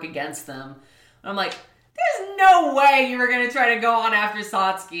want to work against them. And I'm like, there's no way you were going to try to go on after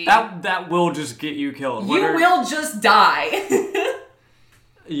Satsuki. That will just get you killed. You will just die.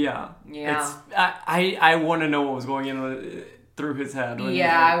 Yeah. I want to know what was going in through his head.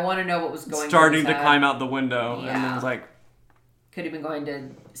 I want to know what was going on. Starting to climb out the window. Yeah. And then was like... Could have been going to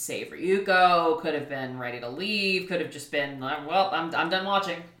save Ryuko. Could have been ready to leave. Could have just been, well, I'm done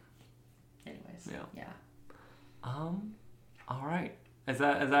watching. Anyways. Yeah. All right. Is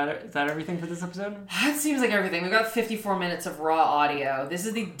that everything for this episode? That seems like everything. We've got 54 minutes of raw audio. This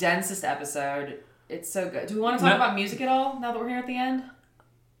is the densest episode. It's so good. Do we want to talk about music at all now that we're here at the end?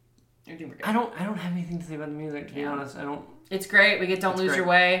 Or do we I don't have anything to say about the music, to be honest. I don't. It's great. We get Don't Lose Your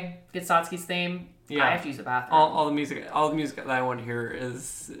Way. Get Satsuki's theme. Yeah. I have to use the bathroom. All the music that I want to hear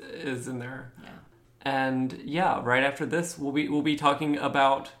is in there. Yeah. And yeah, right after this, we'll be talking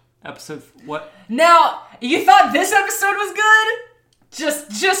about episode what? Now, you thought this episode was good?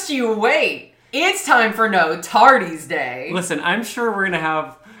 Just you wait. It's time for No Tardies Day. Listen, I'm sure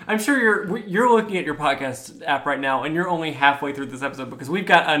you're looking at your podcast app right now, and you're only halfway through this episode because we've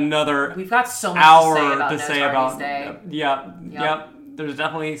got so much hour to say about No Tardies Day. Yeah. There's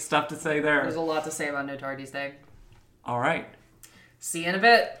definitely stuff to say there. There's a lot to say about No Tardies Day. All right. See you in a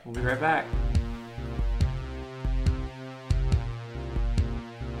bit. We'll be right back.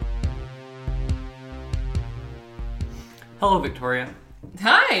 Hello, Victoria.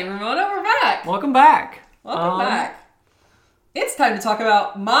 Hi, Ramona. We're back. Welcome back. Welcome back. It's time to talk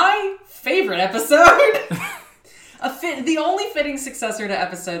about my favorite episode. The only fitting successor to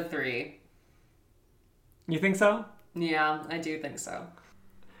episode 3. You think so? Yeah, I do think so.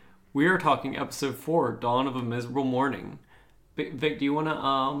 We are talking episode 4, Dawn of a Miserable Morning. Vic, do you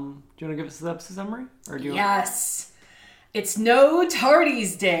wanna give us the episode summary? Or do you Yes. It's No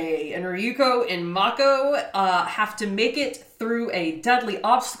Tardies Day, and Ryuko and Mako have to make it through a deadly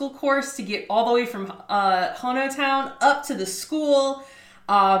obstacle course to get all the way from Hono Town up to the school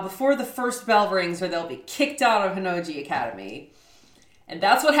before the first bell rings, or they'll be kicked out of Hinoji Academy. And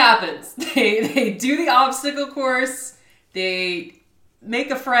that's what happens. They do the obstacle course, they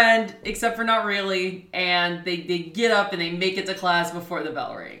make a friend, except for not really, and they get up and they make it to class before the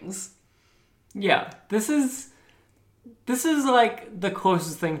bell rings. Yeah, this is like the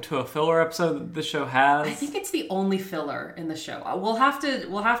closest thing to a filler episode that the show has. I think it's the only filler in the show. We'll have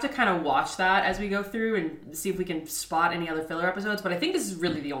to kind of watch that as we go through and see if we can spot any other filler episodes, but I think this is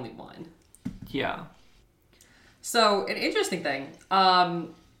really the only one. Yeah. So, an interesting thing.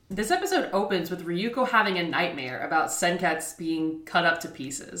 This episode opens with Ryuko having a nightmare about Senketsu being cut up to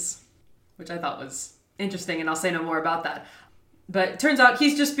pieces, which I thought was interesting, and I'll say no more about that. But it turns out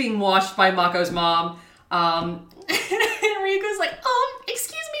he's just being washed by Mako's mom. And Ryuko's like,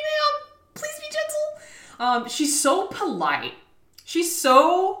 excuse me, ma'am, please be gentle. She's so polite.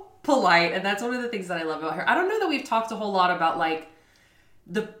 And that's one of the things that I love about her. I don't know that we've talked a whole lot about, like,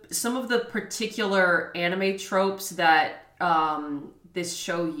 some of the particular anime tropes that this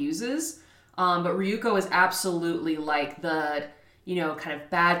show uses. But Ryuko is absolutely like the, kind of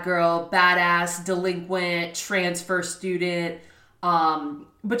bad girl, badass, delinquent, transfer student.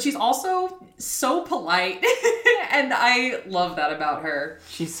 But she's also so polite. And I love that about her.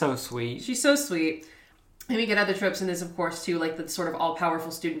 She's so sweet. And we get other tropes in this, of course, too, like the sort of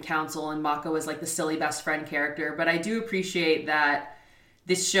all-powerful student council, and Mako is like the silly best friend character. But I do appreciate that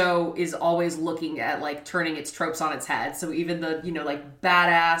this show is always looking at, like, turning its tropes on its head. So even the, like,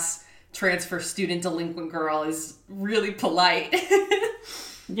 badass transfer student delinquent girl is really polite.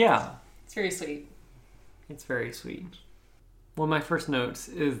 Yeah. It's very sweet. It's very sweet. One of my first notes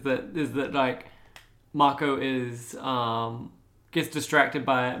is that like, Mako gets distracted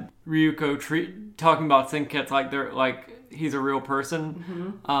by Ryuko talking about Senketsu like he's a real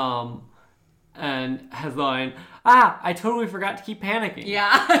person. Mm-hmm. And has the line, I totally forgot to keep panicking. Yeah,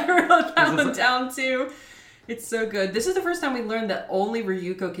 I wrote that one down too. It's so good. This is the first time we learned that only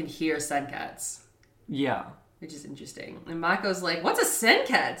Ryuko can hear Senketsu. Yeah. Which is interesting. And Mako's like, what's a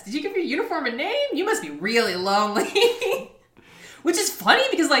Senketsu? Did you give your uniform a name? You must be really lonely. Which is funny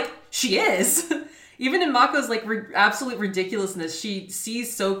because, like, she is. Even in Mako's, like, absolute ridiculousness, she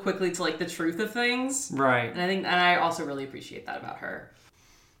sees so quickly to, like, the truth of things. Right. And I also really appreciate that about her.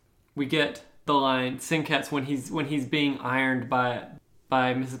 We get the line, Senketsu, when he's being ironed by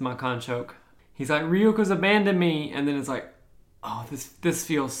Mrs. Makanchok. He's like, Ryuko's abandoned me, and then it's like, oh, this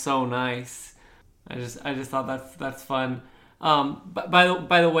feels so nice. I just thought that's fun. But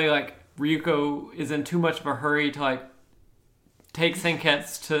by the way, like, Ryuko is in too much of a hurry to, like, take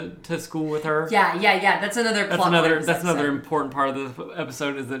Senketsu to school with her. Yeah. That's another important part of the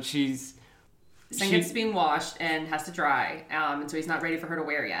episode is that Senketsu's being washed and has to dry, and so he's not ready for her to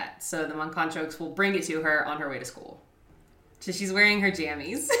wear yet. So the Mankanchoks will bring it to her on her way to school. So she's wearing her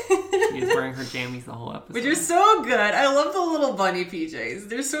jammies. She is wearing her jammies the whole episode. Which are so good. I love the little bunny PJs.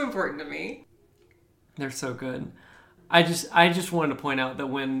 They're so important to me. They're so good. I just wanted to point out that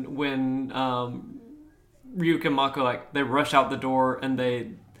when Ryuko and Mako, like, they rush out the door and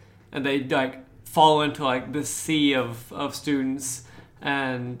they like fall into, like, this sea of students,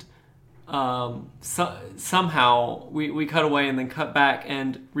 and somehow we cut away and then cut back,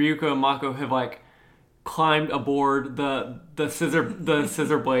 and Ryuko and Mako have like climbed aboard the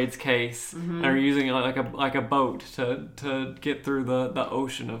scissor blades case and are using it like a boat to get through the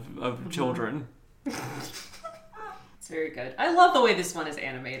ocean of children. It's very good. I love the way this one is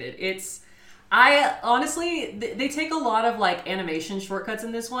animated. I honestly, they take a lot of like animation shortcuts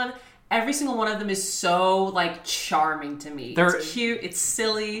in this one. Every single one of them is so like charming to me. It's cute. It's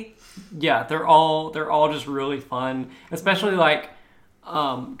silly. Yeah, they're all just really fun, especially like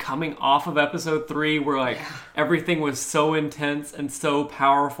coming off of episode 3 where like everything was so intense and so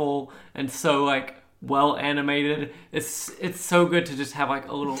powerful and so like well animated. It's so good to just have like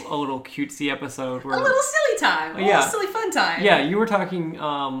a little cutesy episode where a little silly time, a little silly fun time. Yeah, you were talking.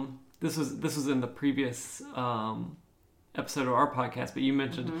 This was in the previous episode of our podcast, but you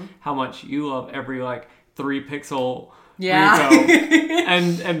mentioned how much you love every like 3-pixel. Yeah.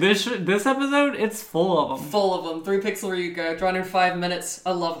 and this episode, it's full of them. Full of them. 3-pixel Ryuko, drawn in 5 minutes.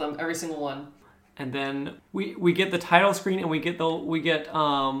 I love them, every single one. And then we get the title screen, and we get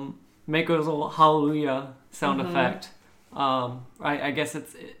Mako's little hallelujah sound effect. I guess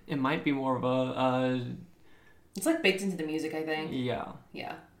it might be more of a. It's like baked into the music, I think. Yeah.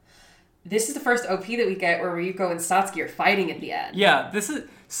 Yeah. This is the first OP that we get where Ryuko and Satsuki are fighting at the end. Yeah, this is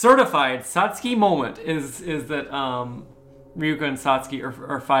certified Satsuki moment. Is that Ryuko and Satsuki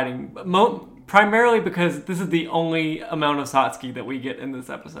are fighting primarily because this is the only amount of Satsuki that we get in this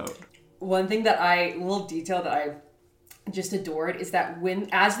episode. One thing little detail that I just adored is that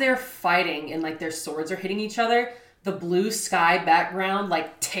as they're fighting and like their swords are hitting each other, the blue sky background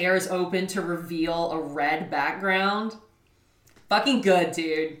like tears open to reveal a red background. Fucking good,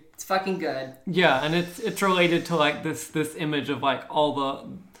 dude. It's fucking good. Yeah, and it's related to like this image of like all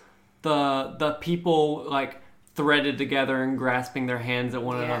the people like threaded together and grasping their hands at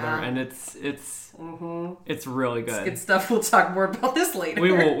one another, and it's really good. It's good stuff. We'll talk more about this later.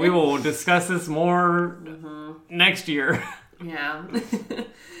 We will discuss this more next year. Yeah.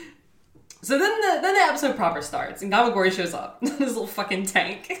 So then the episode proper starts, and Gamagori shows up. His little fucking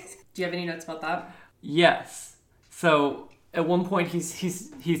tank. Do you have any notes about that? Yes. So at one point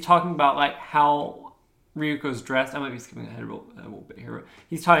he's talking about like how Ryuko's dressed. I might be skipping ahead a little bit here, but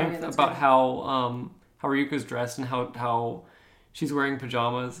he's talking about how Ryuko's dressed and how she's wearing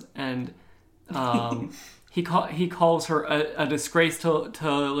pajamas, and he calls her a disgrace to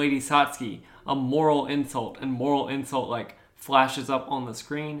Lady Satsuki, a moral insult, and moral insult like flashes up on the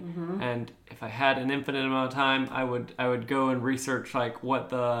screen. And if I had an infinite amount of time, I would go and research like what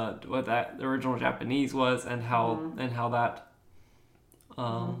that original Japanese was and how that.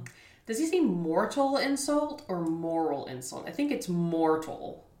 Does he say mortal insult or moral insult? I think it's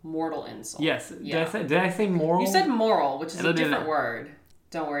mortal insult. Yes. Yeah. Did I say moral? You said moral, which is a different word.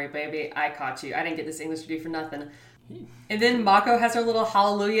 Don't worry, baby. I caught you. I didn't get this English degree for nothing. And then Mako has her little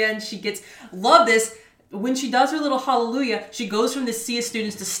hallelujah, and she gets... Love this. When she does her little hallelujah, she goes from the sea of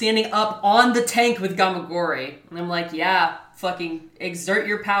students to standing up on the tank with Gamagori. And I'm like, yeah, fucking exert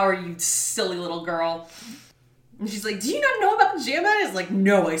your power, you silly little girl. And she's like, do you not know about pajama? It's like,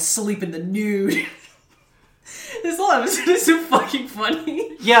 no, I sleep in the nude. This whole episode is so fucking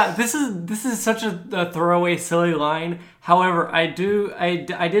funny. Yeah, this is such a throwaway, silly line. However, I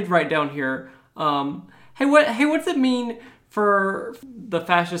did write down here. Hey, what's it mean for the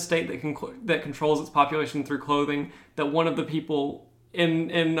fascist state that controls its population through clothing that one of the people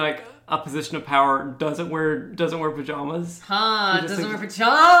in like a position of power doesn't wear pajamas? Doesn't wear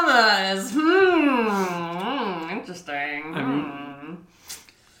pajamas. Interesting.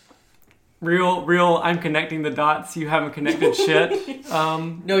 Real. I'm connecting the dots. You haven't connected shit.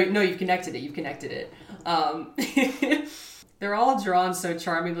 No, you've connected it. They're all drawn so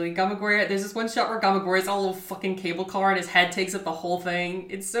charmingly. Gamagori, there's this one shot where Gamagori's all a little fucking cable car and his head takes up the whole thing.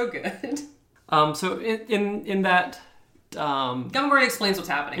 It's so good. So in that... Gamagori explains what's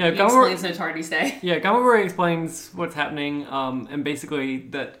happening. Yeah, he explains Notardi's Day. Yeah, Gamagori explains what's happening, and basically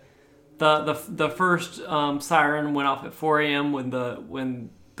that the first siren went off at 4 a.m. when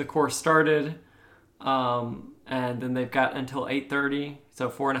the course started, and then they've got until 8:30, so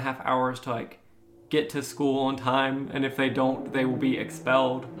 4.5 hours to like get to school on time, and if they don't, they will be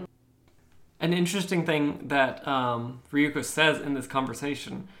expelled. An interesting thing that Ryuko says in this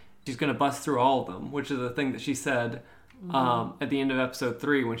conversation, she's going to bust through all of them, which is a thing that she said at the end of episode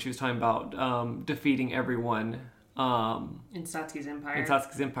 3 when she was talking about defeating everyone in Satsuki's empire.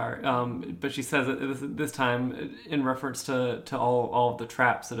 But she says it this time in reference to all of the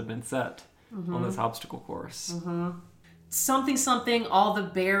traps that have been set on this obstacle course. Something, all the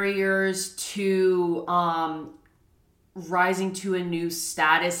barriers to rising to a new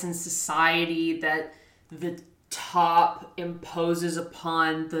status in society that the top imposes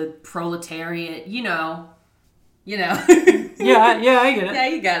upon the proletariat, you know. Yeah, I get it. Yeah,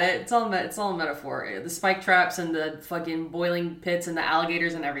 you got it. It's all a metaphor. The spike traps and the fucking boiling pits and the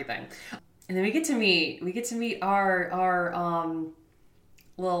alligators and everything. And then we get to meet our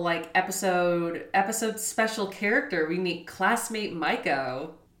little like episode special character. We meet classmate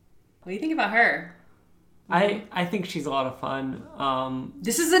Maiko. What do you think about her? I think she's a lot of fun.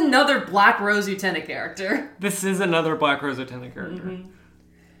 This is another Black Rose Utena character. This is another Black Rose Utena character. Mm-hmm.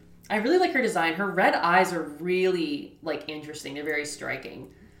 I really like her design. Her red eyes are really like interesting. They're very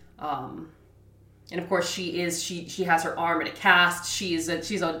striking. And of course, she has her arm in a cast. She's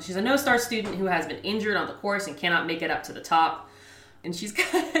a no-star student who has been injured on the course and cannot make it up to the top. And she's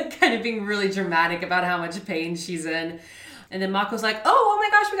kind of being really dramatic about how much pain she's in. And then Mako's like, oh my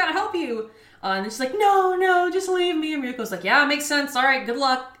gosh, we gotta help you. And then she's like, no, just leave me. And Ryuko's like, yeah, makes sense. All right, good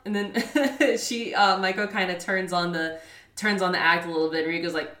luck. And then Maiko kind of turns on the act a little bit. And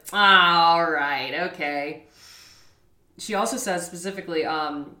Ryuko's like, all right, okay. She also says specifically,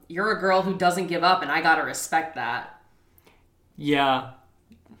 you're a girl who doesn't give up, and I gotta respect that. Yeah,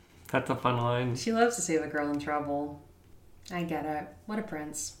 that's a fun line. She loves to save a girl in trouble. I get it. What a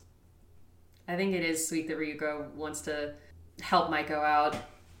prince. I think it is sweet that Ryuko wants to help Maiko out.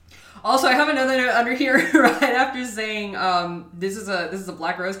 Also, I have another note under here right after saying this is a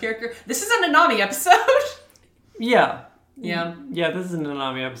Black Rose character. This is an Nanami episode. Yeah. Yeah. Yeah, this is an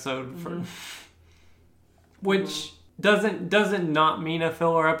Nanami episode for which doesn't not mean a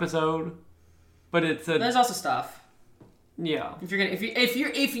filler episode, but it's a. There's also stuff. Yeah. If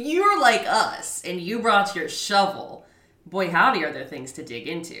you're like us and you brought your shovel, boy howdy are there things to dig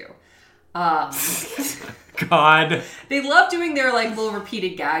into. God. They love doing their like little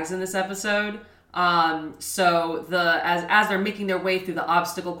repeated gags in this episode. So as they're making their way through the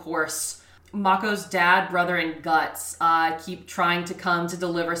obstacle course, Mako's dad, brother, and Guts keep trying to come to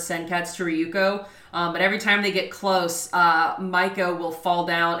deliver Senketsu to Ryuko. But every time they get close, Maiko will fall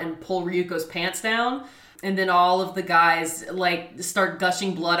down and pull Ryuko's pants down. And then all of the guys like start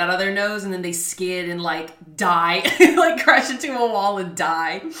gushing blood out of their nose, and then they skid and like die, like crash into a wall and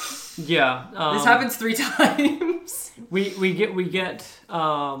die. Yeah, this happens 3 times. We get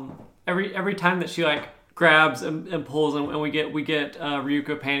every time that she like grabs and pulls, and we get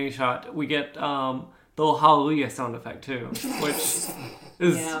Ryuko panty shot. We get the little hallelujah sound effect too, which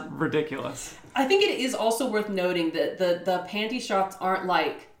is ridiculous. I think it is also worth noting that the panty shots aren't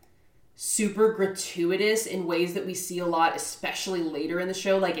like super gratuitous in ways that we see a lot, especially later in the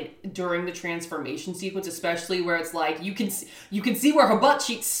show, like during the transformation sequence, especially where it's like you can see where her butt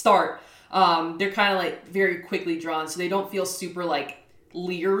cheeks start. They're kind of like very quickly drawn, so they don't feel super like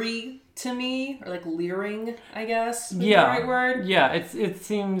leery to me, or like leering, I guess. Yeah, the right word. Yeah, it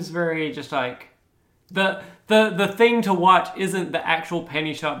seems very just like the thing to watch isn't the actual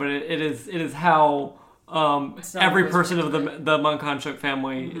panty shot, but it is how. Every person of the Munkanshuk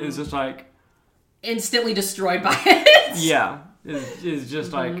family is just like instantly destroyed by it. Yeah, is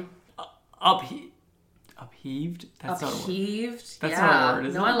just like upheaved. That's upheaved. Not a word.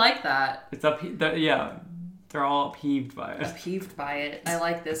 Is no, it? I like that. It's yeah, they're all upheaved by it. Upheaved by it. I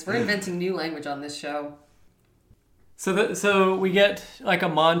like this. We're inventing new language on this show. So we get like a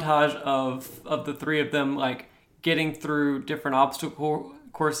montage of the 3 of them like getting through different obstacle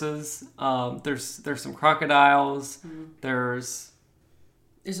courses. There's some crocodiles. There's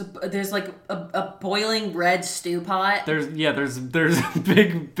like a boiling red stew pot. There's a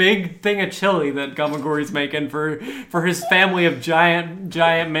big thing of chili that Gamagori's making for his family of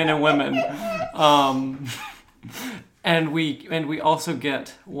giant men and women. And we also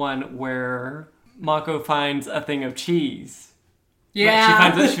get one where Mako finds a thing of cheese.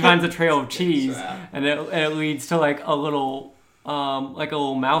 Yeah, she finds a trail of cheese, and it leads to like a little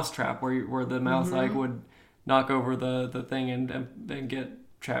mouse trap where the mouse like would knock over the thing and get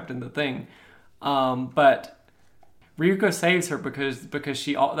trapped in the thing. But Ryuko saves her because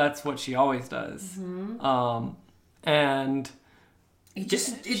that's what she always does. And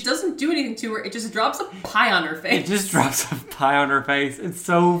it doesn't do anything to her. It just drops a pie on her face. It just drops a pie on her face. It's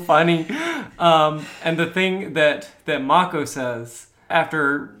so funny. And the thing that Mako says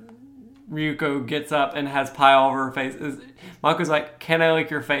after Ryuko gets up and has pie all over her face is Mako's like, "Can I lick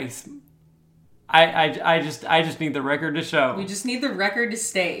your face?" I just need the record to show. We just need the record to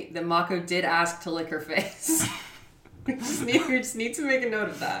state that Mako did ask to lick her face. we just need to make a note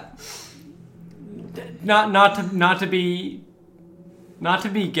of that. Not to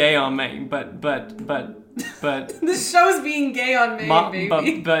be gay on me, but but The show's being gay on Maine,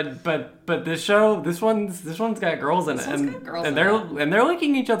 baby. but this one's got girls in it, and they're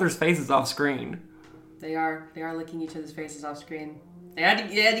licking each other's faces off screen. They are licking each other's faces off screen. They had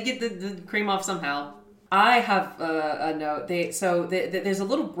to get the cream off somehow. I have a note. There's a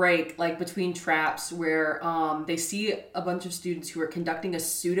little break like between traps where they see a bunch of students who are conducting a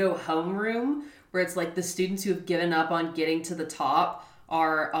pseudo homeroom where it's like the students who have given up on getting to the top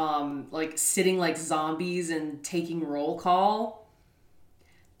are like sitting like zombies and taking roll call.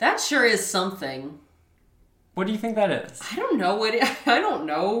 That sure is something. What do you think that is? I don't know what it is. I don't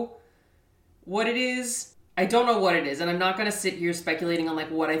know what it is, and I'm not gonna sit here speculating on like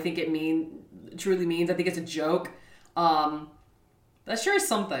what I think it truly means. I think it's a joke. That sure is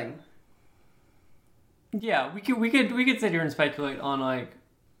something. Yeah, we could sit here and speculate on like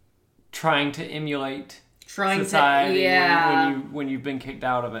trying to emulate society when you've been kicked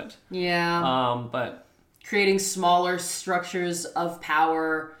out of it. Yeah. But creating smaller structures of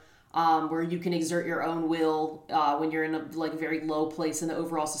power where you can exert your own will when you're in a like very low place in the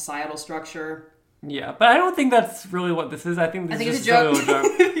overall societal structure. Yeah, but I don't think that's really what this is. I think it's just a joke. A joke.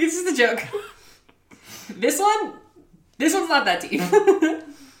 It's just a joke. This one's not that deep.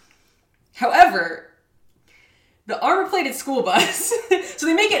 However, the armor-plated school bus. So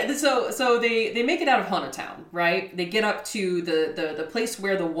they make it. So they make it out of Haunted Town, right? They get up to the place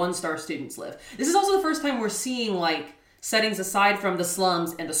where the 1-star students live. This is also the first time we're seeing like settings aside from the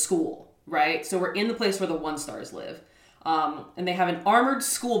slums and the school, right? So we're in the place where the 1-stars live, and they have an armored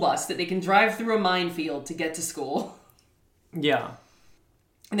school bus that they can drive through a minefield to get to school. Yeah.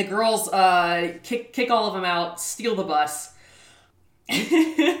 And the girls kick all of them out, steal the bus.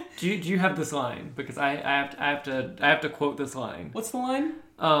 Do you have this line? Because I have to quote this line. What's the line?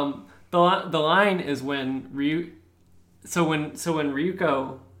 The line is when when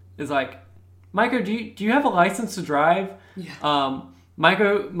Ryuko is like, Maiko, do you have a license to drive? Yeah.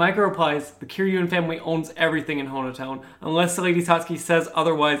 Maiko replies, the Kiryuin family owns everything in Honetown. Unless Lady Satsuki says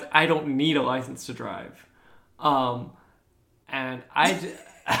otherwise, I don't need a license to drive. And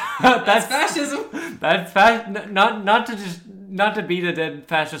that's fascism. That's not to beat a dead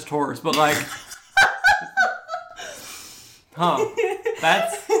fascist horse, but like,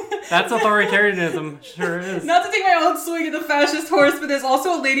 that's authoritarianism, sure is. Not to take my own swing at the fascist horse, but there's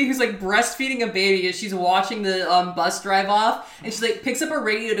also a lady who's like breastfeeding a baby as she's watching the bus drive off, and she like picks up a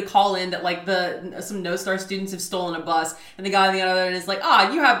radio to call in that like some no-star students have stolen a bus, and the guy on the other end is like,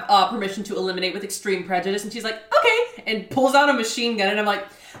 you have permission to eliminate with extreme prejudice, and she's like, okay, and pulls out a machine gun, and I'm like,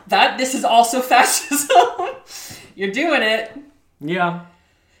 this is also fascism. You're doing it. Yeah.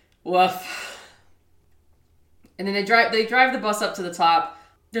 Woof. And then they drive the bus up to the top.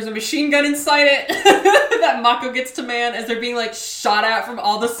 There's a machine gun inside it that Mako gets to man as they're being like shot at from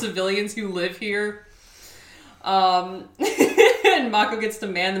all the civilians who live here. And Mako gets to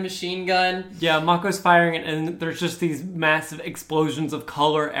man the machine gun. Yeah, Mako's firing it, and there's just these massive explosions of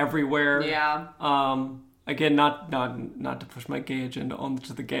color everywhere. Yeah. Again, not to push my gay agenda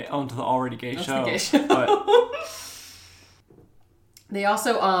onto the already gay show. The gay show. But they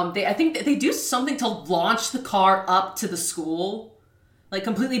also I think they do something to launch the car up to the school, like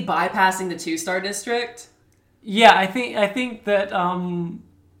completely bypassing the 2-star district. Yeah, I think that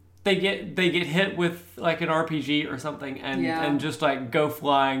they get hit with like an RPG or something and just like go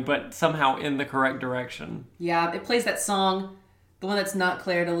flying, but somehow in the correct direction. Yeah, it plays that song, the one that's not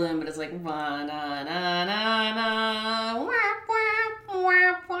Claire de Lune, but it's like na na na na,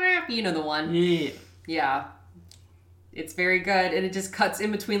 you know the one. Yeah. Yeah. It's very good, and it just cuts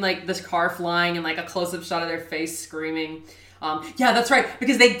in between like this car flying and like a close-up shot of their face screaming. Yeah, that's right,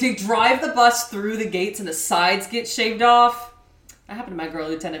 because they drive the bus through the gates and the sides get shaved off. That happened to my girl,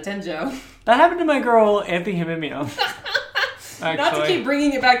 Lieutenant Tenjo. That happened to my girl, Auntie Himimio. Not to keep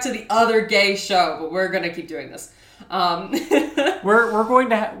bringing it back to the other gay show, but we're gonna keep doing this. We're going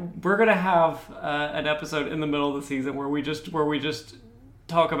to have an episode in the middle of the season where we just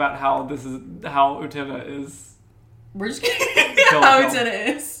talk about how Utena is. We're just gonna how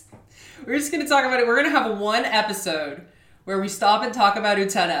Utena is. We're just gonna talk about it. We're gonna have one episode where we stop and talk about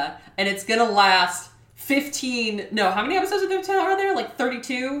Utena, and it's gonna last 15. No, how many episodes of Utena are there? Like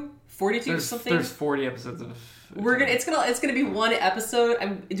 32, 42, something. There's 40 episodes of. It's gonna be one episode.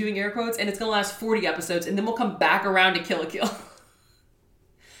 I'm doing air quotes, and it's gonna last 40 episodes, and then we'll come back around to Kill la Kill.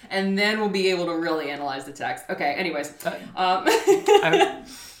 And then we'll be able to really analyze the text. Okay, anyways.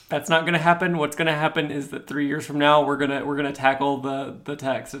 That's not going to happen. What's going to happen is that 3 years from now, we're gonna tackle the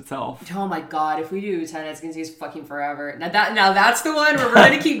text itself. Oh my god, if we do Utena, it's going to take fucking forever. Now that's the one where we're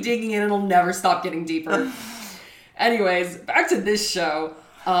going to keep digging in and it'll never stop getting deeper. Anyways, back to this show.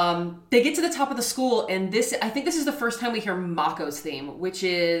 They get to the top of the school, and I think this is the first time we hear Mako's theme, which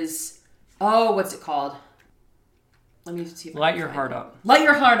is, what's it called? Let me see. Light Your Heart Up. Light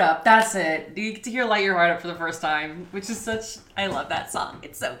Your Heart Up. That's it. You get to hear Light Your Heart Up for the first time, which is I love that song.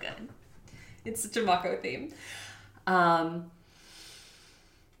 It's so good. It's such a Mako theme. And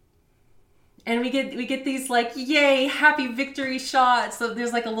we get these like, yay, happy victory shots. So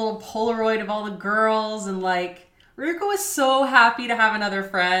there's like a little Polaroid of all the girls, and like Ryuko was so happy to have another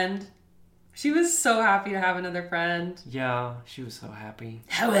friend. She was so happy to have another friend. Yeah, she was so happy.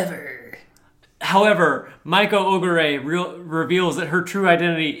 However, Maiko Ogure reveals that her true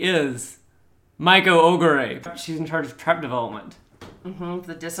identity is Maiko Ogure. She's in charge of trap development.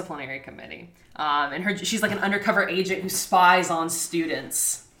 The disciplinary committee. And she's like an undercover agent who spies on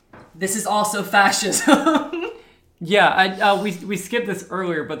students. This is also fascism. Yeah, we skipped this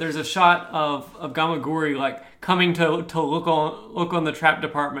earlier, but there's a shot of Gamaguri like coming to look on the trap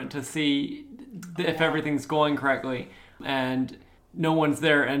department to see if everything's going correctly, and no one's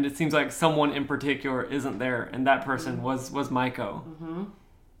there, and it seems like someone in particular isn't there, and that person was Maiko.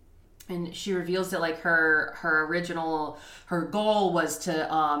 And she reveals that like her goal was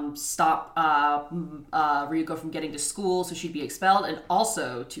to stop Ryuko from getting to school, so she'd be expelled, and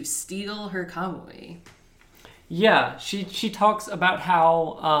also to steal her kamui. Yeah, she talks about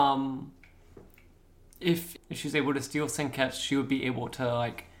how if she's able to steal Senketsu, she would be able to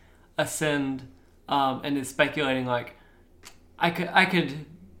like ascend, and is speculating like I could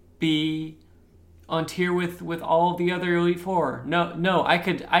be on tier with all the other Elite Four. No, I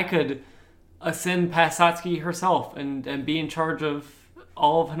could ascend past Satsuki herself and be in charge of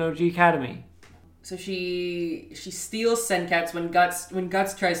all of Honnouji Academy. So she steals Senketsu when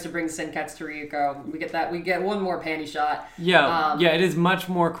Guts tries to bring Senketsu to Ryuko. We get one more panty shot. Yeah, it is much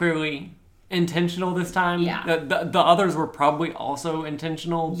more clearly intentional this time. Yeah. The others were probably also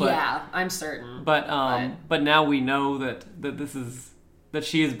intentional, but yeah, I'm certain. But now we know that this is that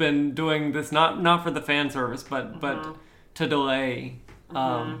she has been doing this not for the fan service, but to delay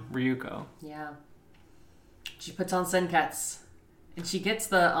Ryuko. Yeah. She puts on Senketsu, and she gets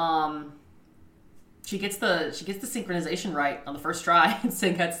the synchronization right on the first try. And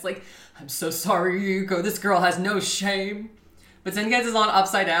Senketsu's like, "I'm so sorry, Ryuko. This girl has no shame." But Senketsu is on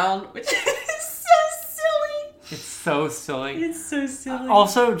upside down, which is so silly. It's so silly. It's so silly.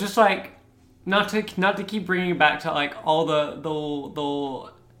 Also, just like not to keep bringing it back to like all the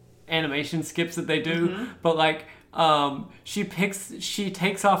animation skips that they do, but like she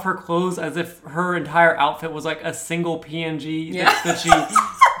takes off her clothes as if her entire outfit was like a single PNG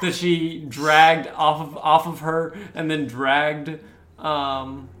that she dragged off of her and then dragged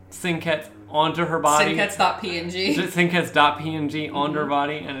Senketsu onto her body. Senketsu.png. Senketsu.png onto her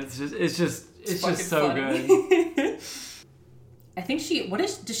body, and it's just so funny. good. I think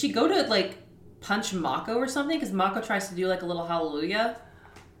does she go to like punch Mako or something? Because Mako tries to do like a little hallelujah.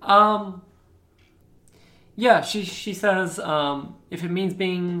 Yeah, she says if it means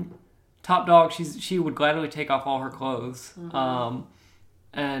being top dog, she would gladly take off all her clothes,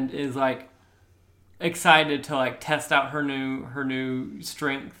 and is like excited to like test out her new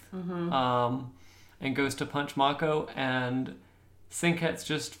strength, and goes to punch Mako, and Senketsu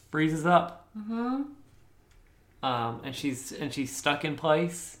just freezes up, and she's stuck in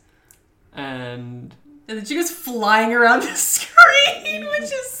place, and then she goes flying around the screen, which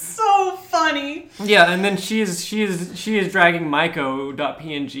is so funny. Yeah, and then she is dragging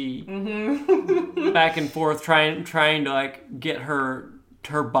Maiko.png back and forth, trying to like get her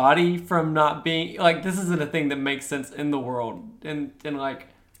body from not being like, this isn't a thing that makes sense in the world, in like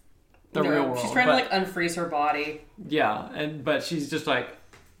the real world. She's trying to like unfreeze her body. Yeah, but she's just like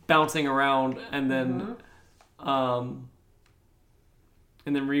bouncing around, and then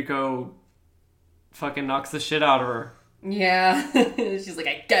Ryuko fucking knocks the shit out of her. Yeah. She's like,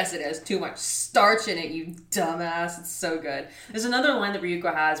 I guess it has too much starch in it, you dumbass. It's so good. There's another line that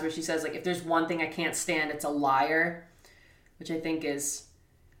Ryuko has where she says, like, if there's one thing I can't stand, it's a liar. Which I think is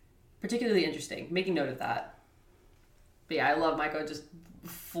particularly interesting. Making note of that. But yeah, I love Maiko just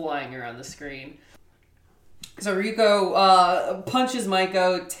flying around the screen. So Ryuko punches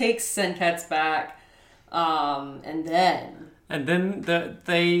Maiko, takes Senketsu back, and then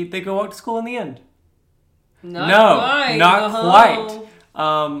they go out to school in the end. Not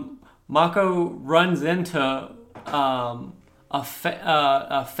quite. Mako runs into a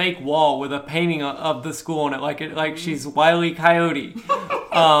fake wall with a painting of the school on it, like she's Wile E. Coyote,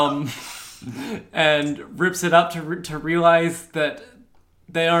 and rips it up to realize that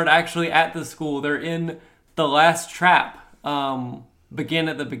they aren't actually at the school. They're in the last trap. Begin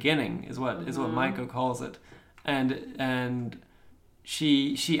at the beginning is what Maiko calls it, and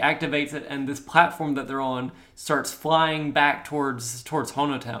she activates it, and this platform that they're on starts flying back towards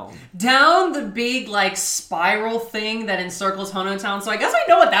Honotown. Down the big, like, spiral thing that encircles Honotown. So I guess I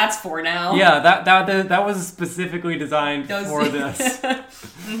know what that's for now. Yeah, that was specifically designed for this.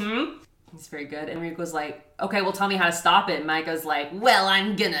 Mm-hmm. It's very good. And Ryuko's like, okay, well, tell me how to stop it. And Maiko's like, well,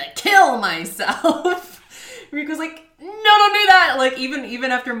 I'm gonna kill myself. Ryuko's like, no, don't do that. Like,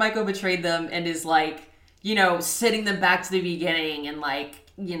 even after Maiko betrayed them and is like, you know, sending them back to the beginning and, like,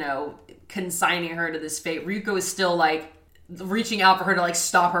 you know, consigning her to this fate, Ryuko is still, like, reaching out for her to, like,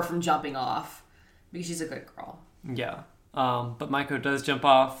 stop her from jumping off. Because she's a good girl. Yeah. But Maiko does jump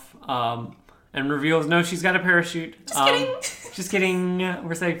off and reveals, no, she's got a parachute. Just kidding. Just kidding.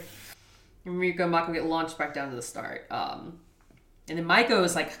 We're safe. And Ryuko and Mako get launched back down to the start. And then Maiko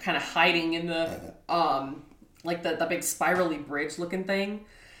is, like, kind of hiding in the, like, the big spirally bridge looking thing.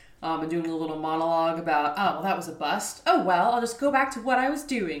 And doing a little monologue about, oh, well, that was a bust. Oh, well, I'll just go back to what I was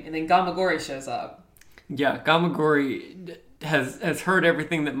doing. And then Gamagori shows up. Yeah, Gamagori has heard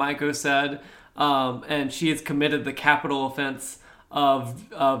everything that Maiko said, and she has committed the capital offense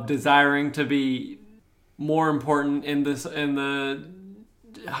of desiring to be more important in the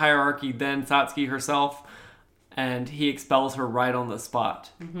hierarchy than Satsuki herself, and he expels her right on the spot.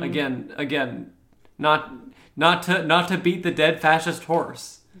 Mm-hmm. Again, not to beat the dead fascist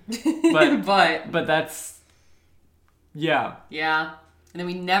horse. But that's yeah. And then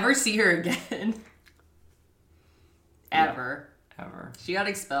we never see her again. Ever. She got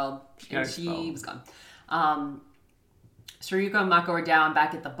expelled. She was gone. So Ryuko and Mako are down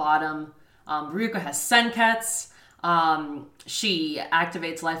back at the bottom. Ryuko has Senketsu. She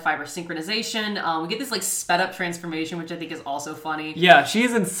activates life fiber synchronization. We get this, like, sped up transformation, which I think is also funny. Yeah,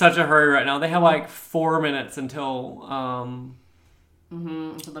 she's in such a hurry right now. They have like 4 minutes until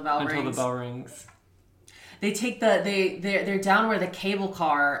until the bell rings. They take they're down where the cable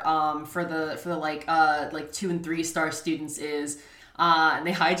car for the like 2 and 3 star students is, and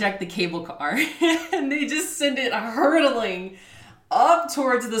they hijack the cable car and they just send it hurtling up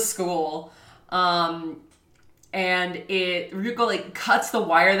towards the school. And Ryuko, like, cuts the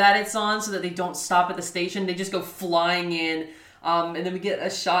wire that it's on so that they don't stop at the station. They just go flying in. And then we get a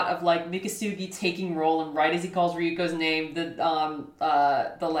shot of, like, Mikasugi taking roll, and right as he calls Ryuko's name, the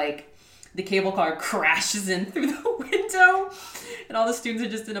cable car crashes in through the window, and all the students are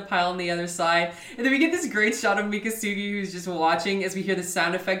just in a pile on the other side. And then we get this great shot of Mikasugi who's just watching as we hear the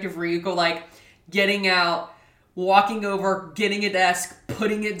sound effect of Ryuko, like, getting out, walking over, getting a desk,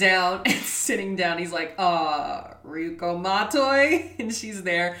 putting it down, and sitting down. He's like, Ryuko Matoi, and she's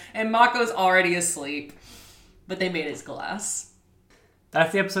there, and Mako's already asleep, but they made his glass.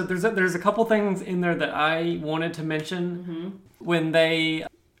 That's the episode. There's a couple things in there that I wanted to mention. Mm-hmm. When they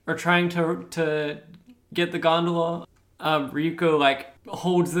are trying to get the gondola, Ryuko, like,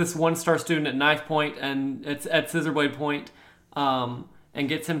 holds this 1-star student at knife point and it's at scissor blade point, and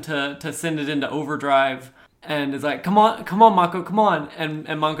gets him to send it into overdrive, and is like, come on Mako, come on, and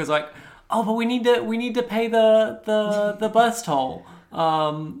Mako's like, oh, but we need to pay the bus toll.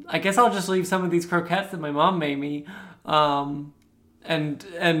 I guess I'll just leave some of these croquettes that my mom made me. And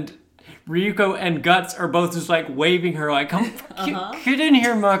Ryuko and Guts are both just, like, waving her, like, come, get in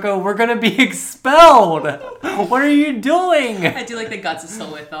here, Mako, we're gonna be expelled. What are you doing? I do like that Guts is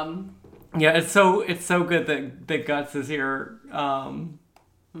still with them. Yeah, it's so good that Guts is here,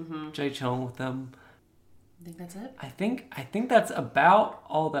 chilling with them. I think that's it. I think that's about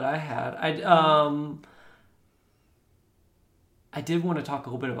all that I had. I did want to talk a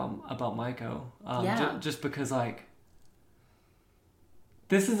little bit about Maiko, just because, like,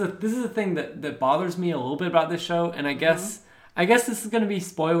 this is a thing that bothers me a little bit about this show, and I guess this is going to be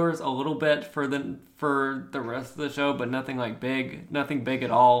spoilers a little bit for the rest of the show, but nothing big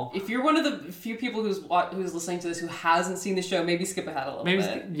at all. If you're one of the few people who's listening to this who hasn't seen the show, maybe skip ahead a little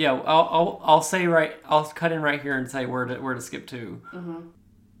bit. Yeah, I'll cut in right here and say where to skip to. Mm-hmm.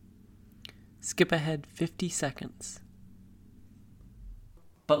 Skip ahead 50 seconds.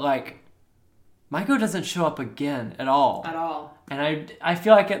 But, like, Maiko doesn't show up again at all. And I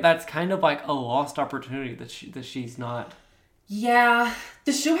feel like that's kind of like a lost opportunity that she's not. Yeah,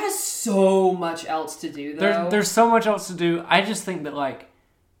 the show has so much else to do, though. There's so much else to do. I just think that, like,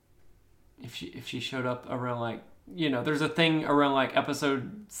 if she showed up around, like, you know, there's a thing around, like,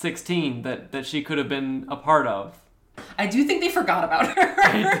 episode 16 that she could have been a part of. I do think they forgot about her.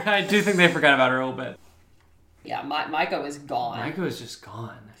 I do think they forgot about her a little bit. Yeah, Maiko is gone. Maiko is just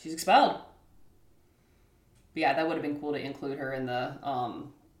gone. She's expelled. But yeah, that would have been cool to include her in the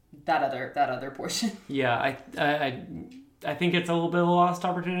that other portion. Yeah, I think it's a little bit of a lost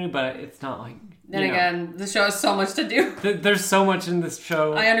opportunity, but it's not like And again, the show has so much to do. There's so much in this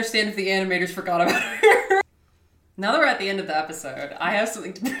show. I understand if the animators forgot about her. Now that we're at the end of the episode, I have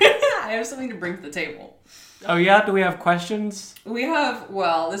something to bring to the table. Oh yeah? Do we have questions? We have,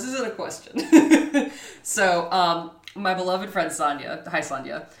 well, this isn't a question. So, my beloved friend Sonia, hi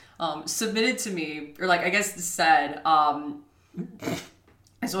Sonia, submitted to me, or like, I guess said,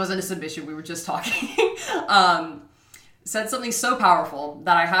 this wasn't a submission, we were just talking, said something so powerful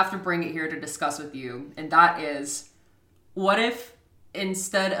that I have to bring it here to discuss with you, and that is, what if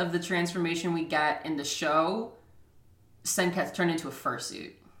instead of the transformation we get in the show, Senketsu turned into a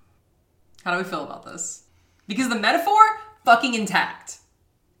fursuit? How do we feel about this? Because the metaphor, fucking intact.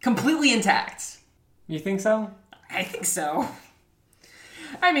 Completely intact. You think so? I think so.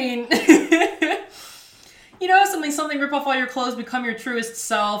 I mean, something, rip off all your clothes, become your truest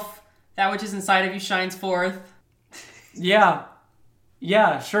self. That which is inside of you shines forth. Yeah.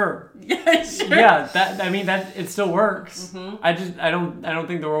 Yeah, sure. Yeah, sure. Yeah, that it still works. Mm-hmm. I don't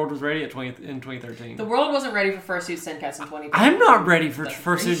think the world was ready in 2013. The world wasn't ready for fursuit Senketsu in 2013. I'm not ready for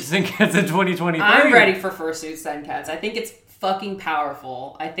fursuit Senketsu in 2023. I'm ready for fursuit Senketsu. I think it's fucking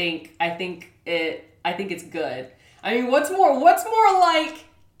powerful. I think it's good. I mean, what's more like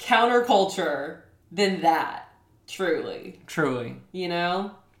counterculture than that? Truly. You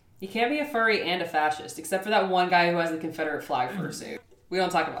know? You can't be a furry and a fascist, except for that one guy who has the Confederate flag fursuit. We don't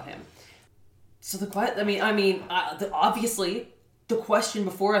talk about him. So obviously, the question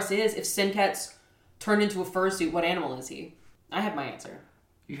before us is, if Senketsu turned into a fursuit, what animal is he? I have my answer.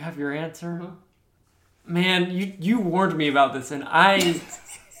 You have your answer? Mm-hmm. Man, you warned me about this, and I...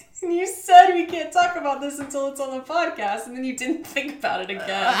 You said we can't talk about this until it's on the podcast, and then you didn't think about it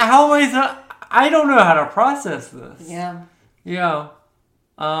again. How am I don't know how to process this. Yeah. Yeah.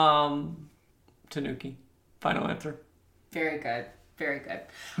 Tanuki. Final answer. Very good. Very good.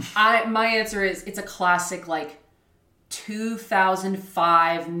 My answer is, it's a classic, like,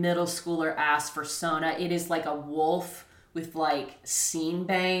 2005 middle schooler ass fursona. It is like a wolf with, like, scene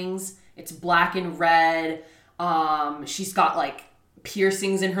bangs. It's black and red. She's got, like,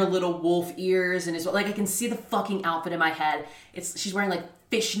 piercings in her little wolf ears, and is like, I can see the fucking outfit in my head. She's wearing, like,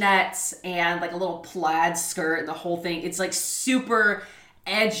 fishnets and, like, a little plaid skirt and the whole thing. It's, like, super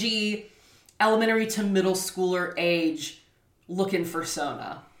edgy, elementary to middle schooler age looking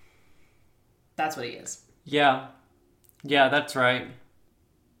fursona. That's what he is. Yeah, that's right.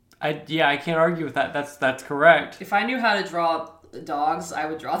 I can't argue with that. That's correct. If I knew how to draw dogs, I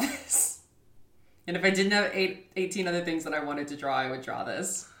would draw this. And if I didn't have 18 other things that I wanted to draw, I would draw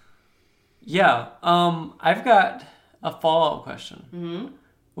this. Yeah. I've got a follow-up question. Mm-hmm.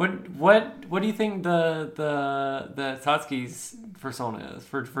 What do you think the Satsuki's persona is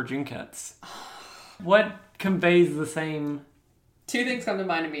for Junketsu? What conveys the same? Two things come to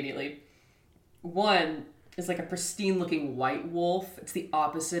mind immediately. One is like a pristine looking white wolf. It's the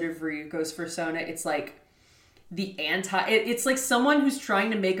opposite of Ryuko's persona. It's like it's like someone who's trying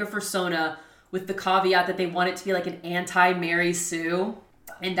to make a persona with the caveat that they want it to be like an anti-Mary Sue.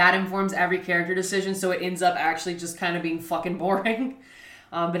 And that informs every character decision, so it ends up actually just kind of being fucking boring.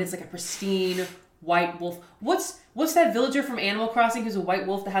 But it's like a pristine white wolf. What's that villager from Animal Crossing who's a white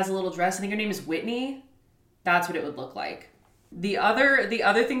wolf that has a little dress? I think her name is Whitney. That's what it would look like. The other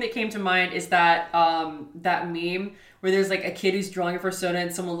thing that came to mind is that that meme where there's like a kid who's drawing a persona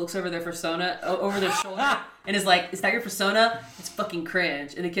and someone looks over their persona over their shoulder and is like, "Is that your persona? It's fucking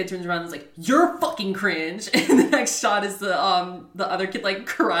cringe." And the kid turns around and is like, "You're fucking cringe." And the next shot is the other kid like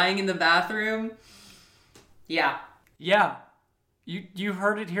crying in the bathroom. Yeah. Yeah. You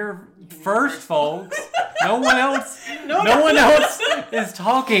heard it here first, folks. No one else is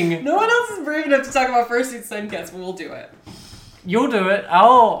talking. No one else is brave enough to talk about fursuit Senketsu, but we'll do it. You'll do it.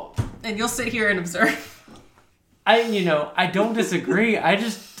 And you'll sit here and observe. I don't disagree. I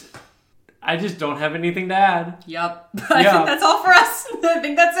just don't have anything to add. Yep. I think that's all for us. I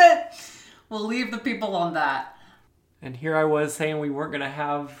think that's it. We'll leave the people on that. And here I was saying we weren't going to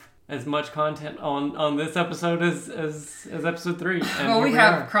have as much content on this episode as episode 3. And well, we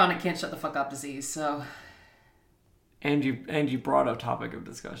have chronic can't shut the fuck up disease, so. And you brought a topic of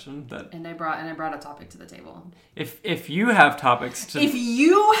discussion and I brought a topic to the table. If you have topics if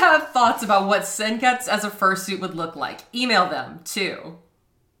you have thoughts about what Senketsu as a fursuit would look like, email them to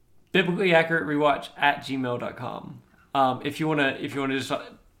biblicallyaccuraterewatch@gmail.com. If you wanna just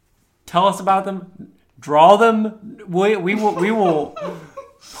tell us about them, draw them. We will.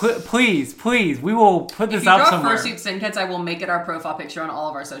 Please, we will put this out somewhere. If you draw fursuit Senketsu, I will make it our profile picture on all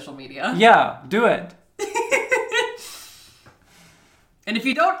of our social media. Yeah, do it. And if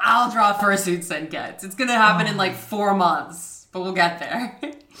you don't, I'll draw fursuit Senketsu. It's gonna happen in like 4 months, but we'll get there.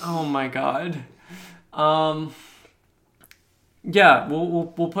 Oh my god. Yeah, we'll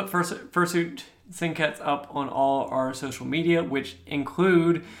put Fursuit Syncats up on all our social media, which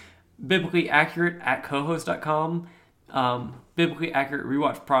include Biblically Accurate at cohost.com, Biblically Accurate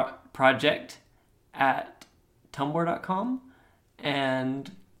Rewatch Project at tumblr.com,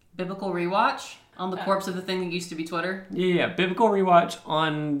 and Biblical Rewatch on the corpse of the thing that used to be Twitter. Yeah, Biblical Rewatch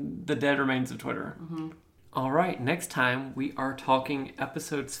on the dead remains of Twitter. Mm-hmm. All right, next time we are talking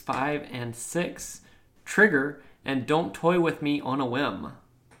episodes 5 and 6, Trigger, and Don't Toy With Me on a Whim.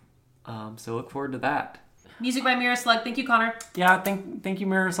 So look forward to that. Music by Mirror Slug. Thank you, Connor. Yeah, thank you,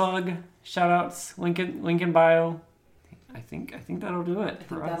 Mirror Slug. Shoutouts, link in bio. I think that'll do it.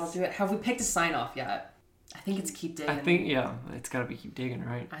 That'll do it. Have we picked a sign off yet? I think it's keep digging. It's got to be keep digging,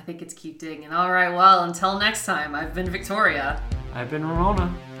 right? I think it's keep digging. All right, well, until next time, I've been Victoria. I've been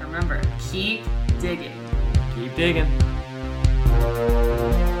Ramona. Remember, keep digging. Keep digging.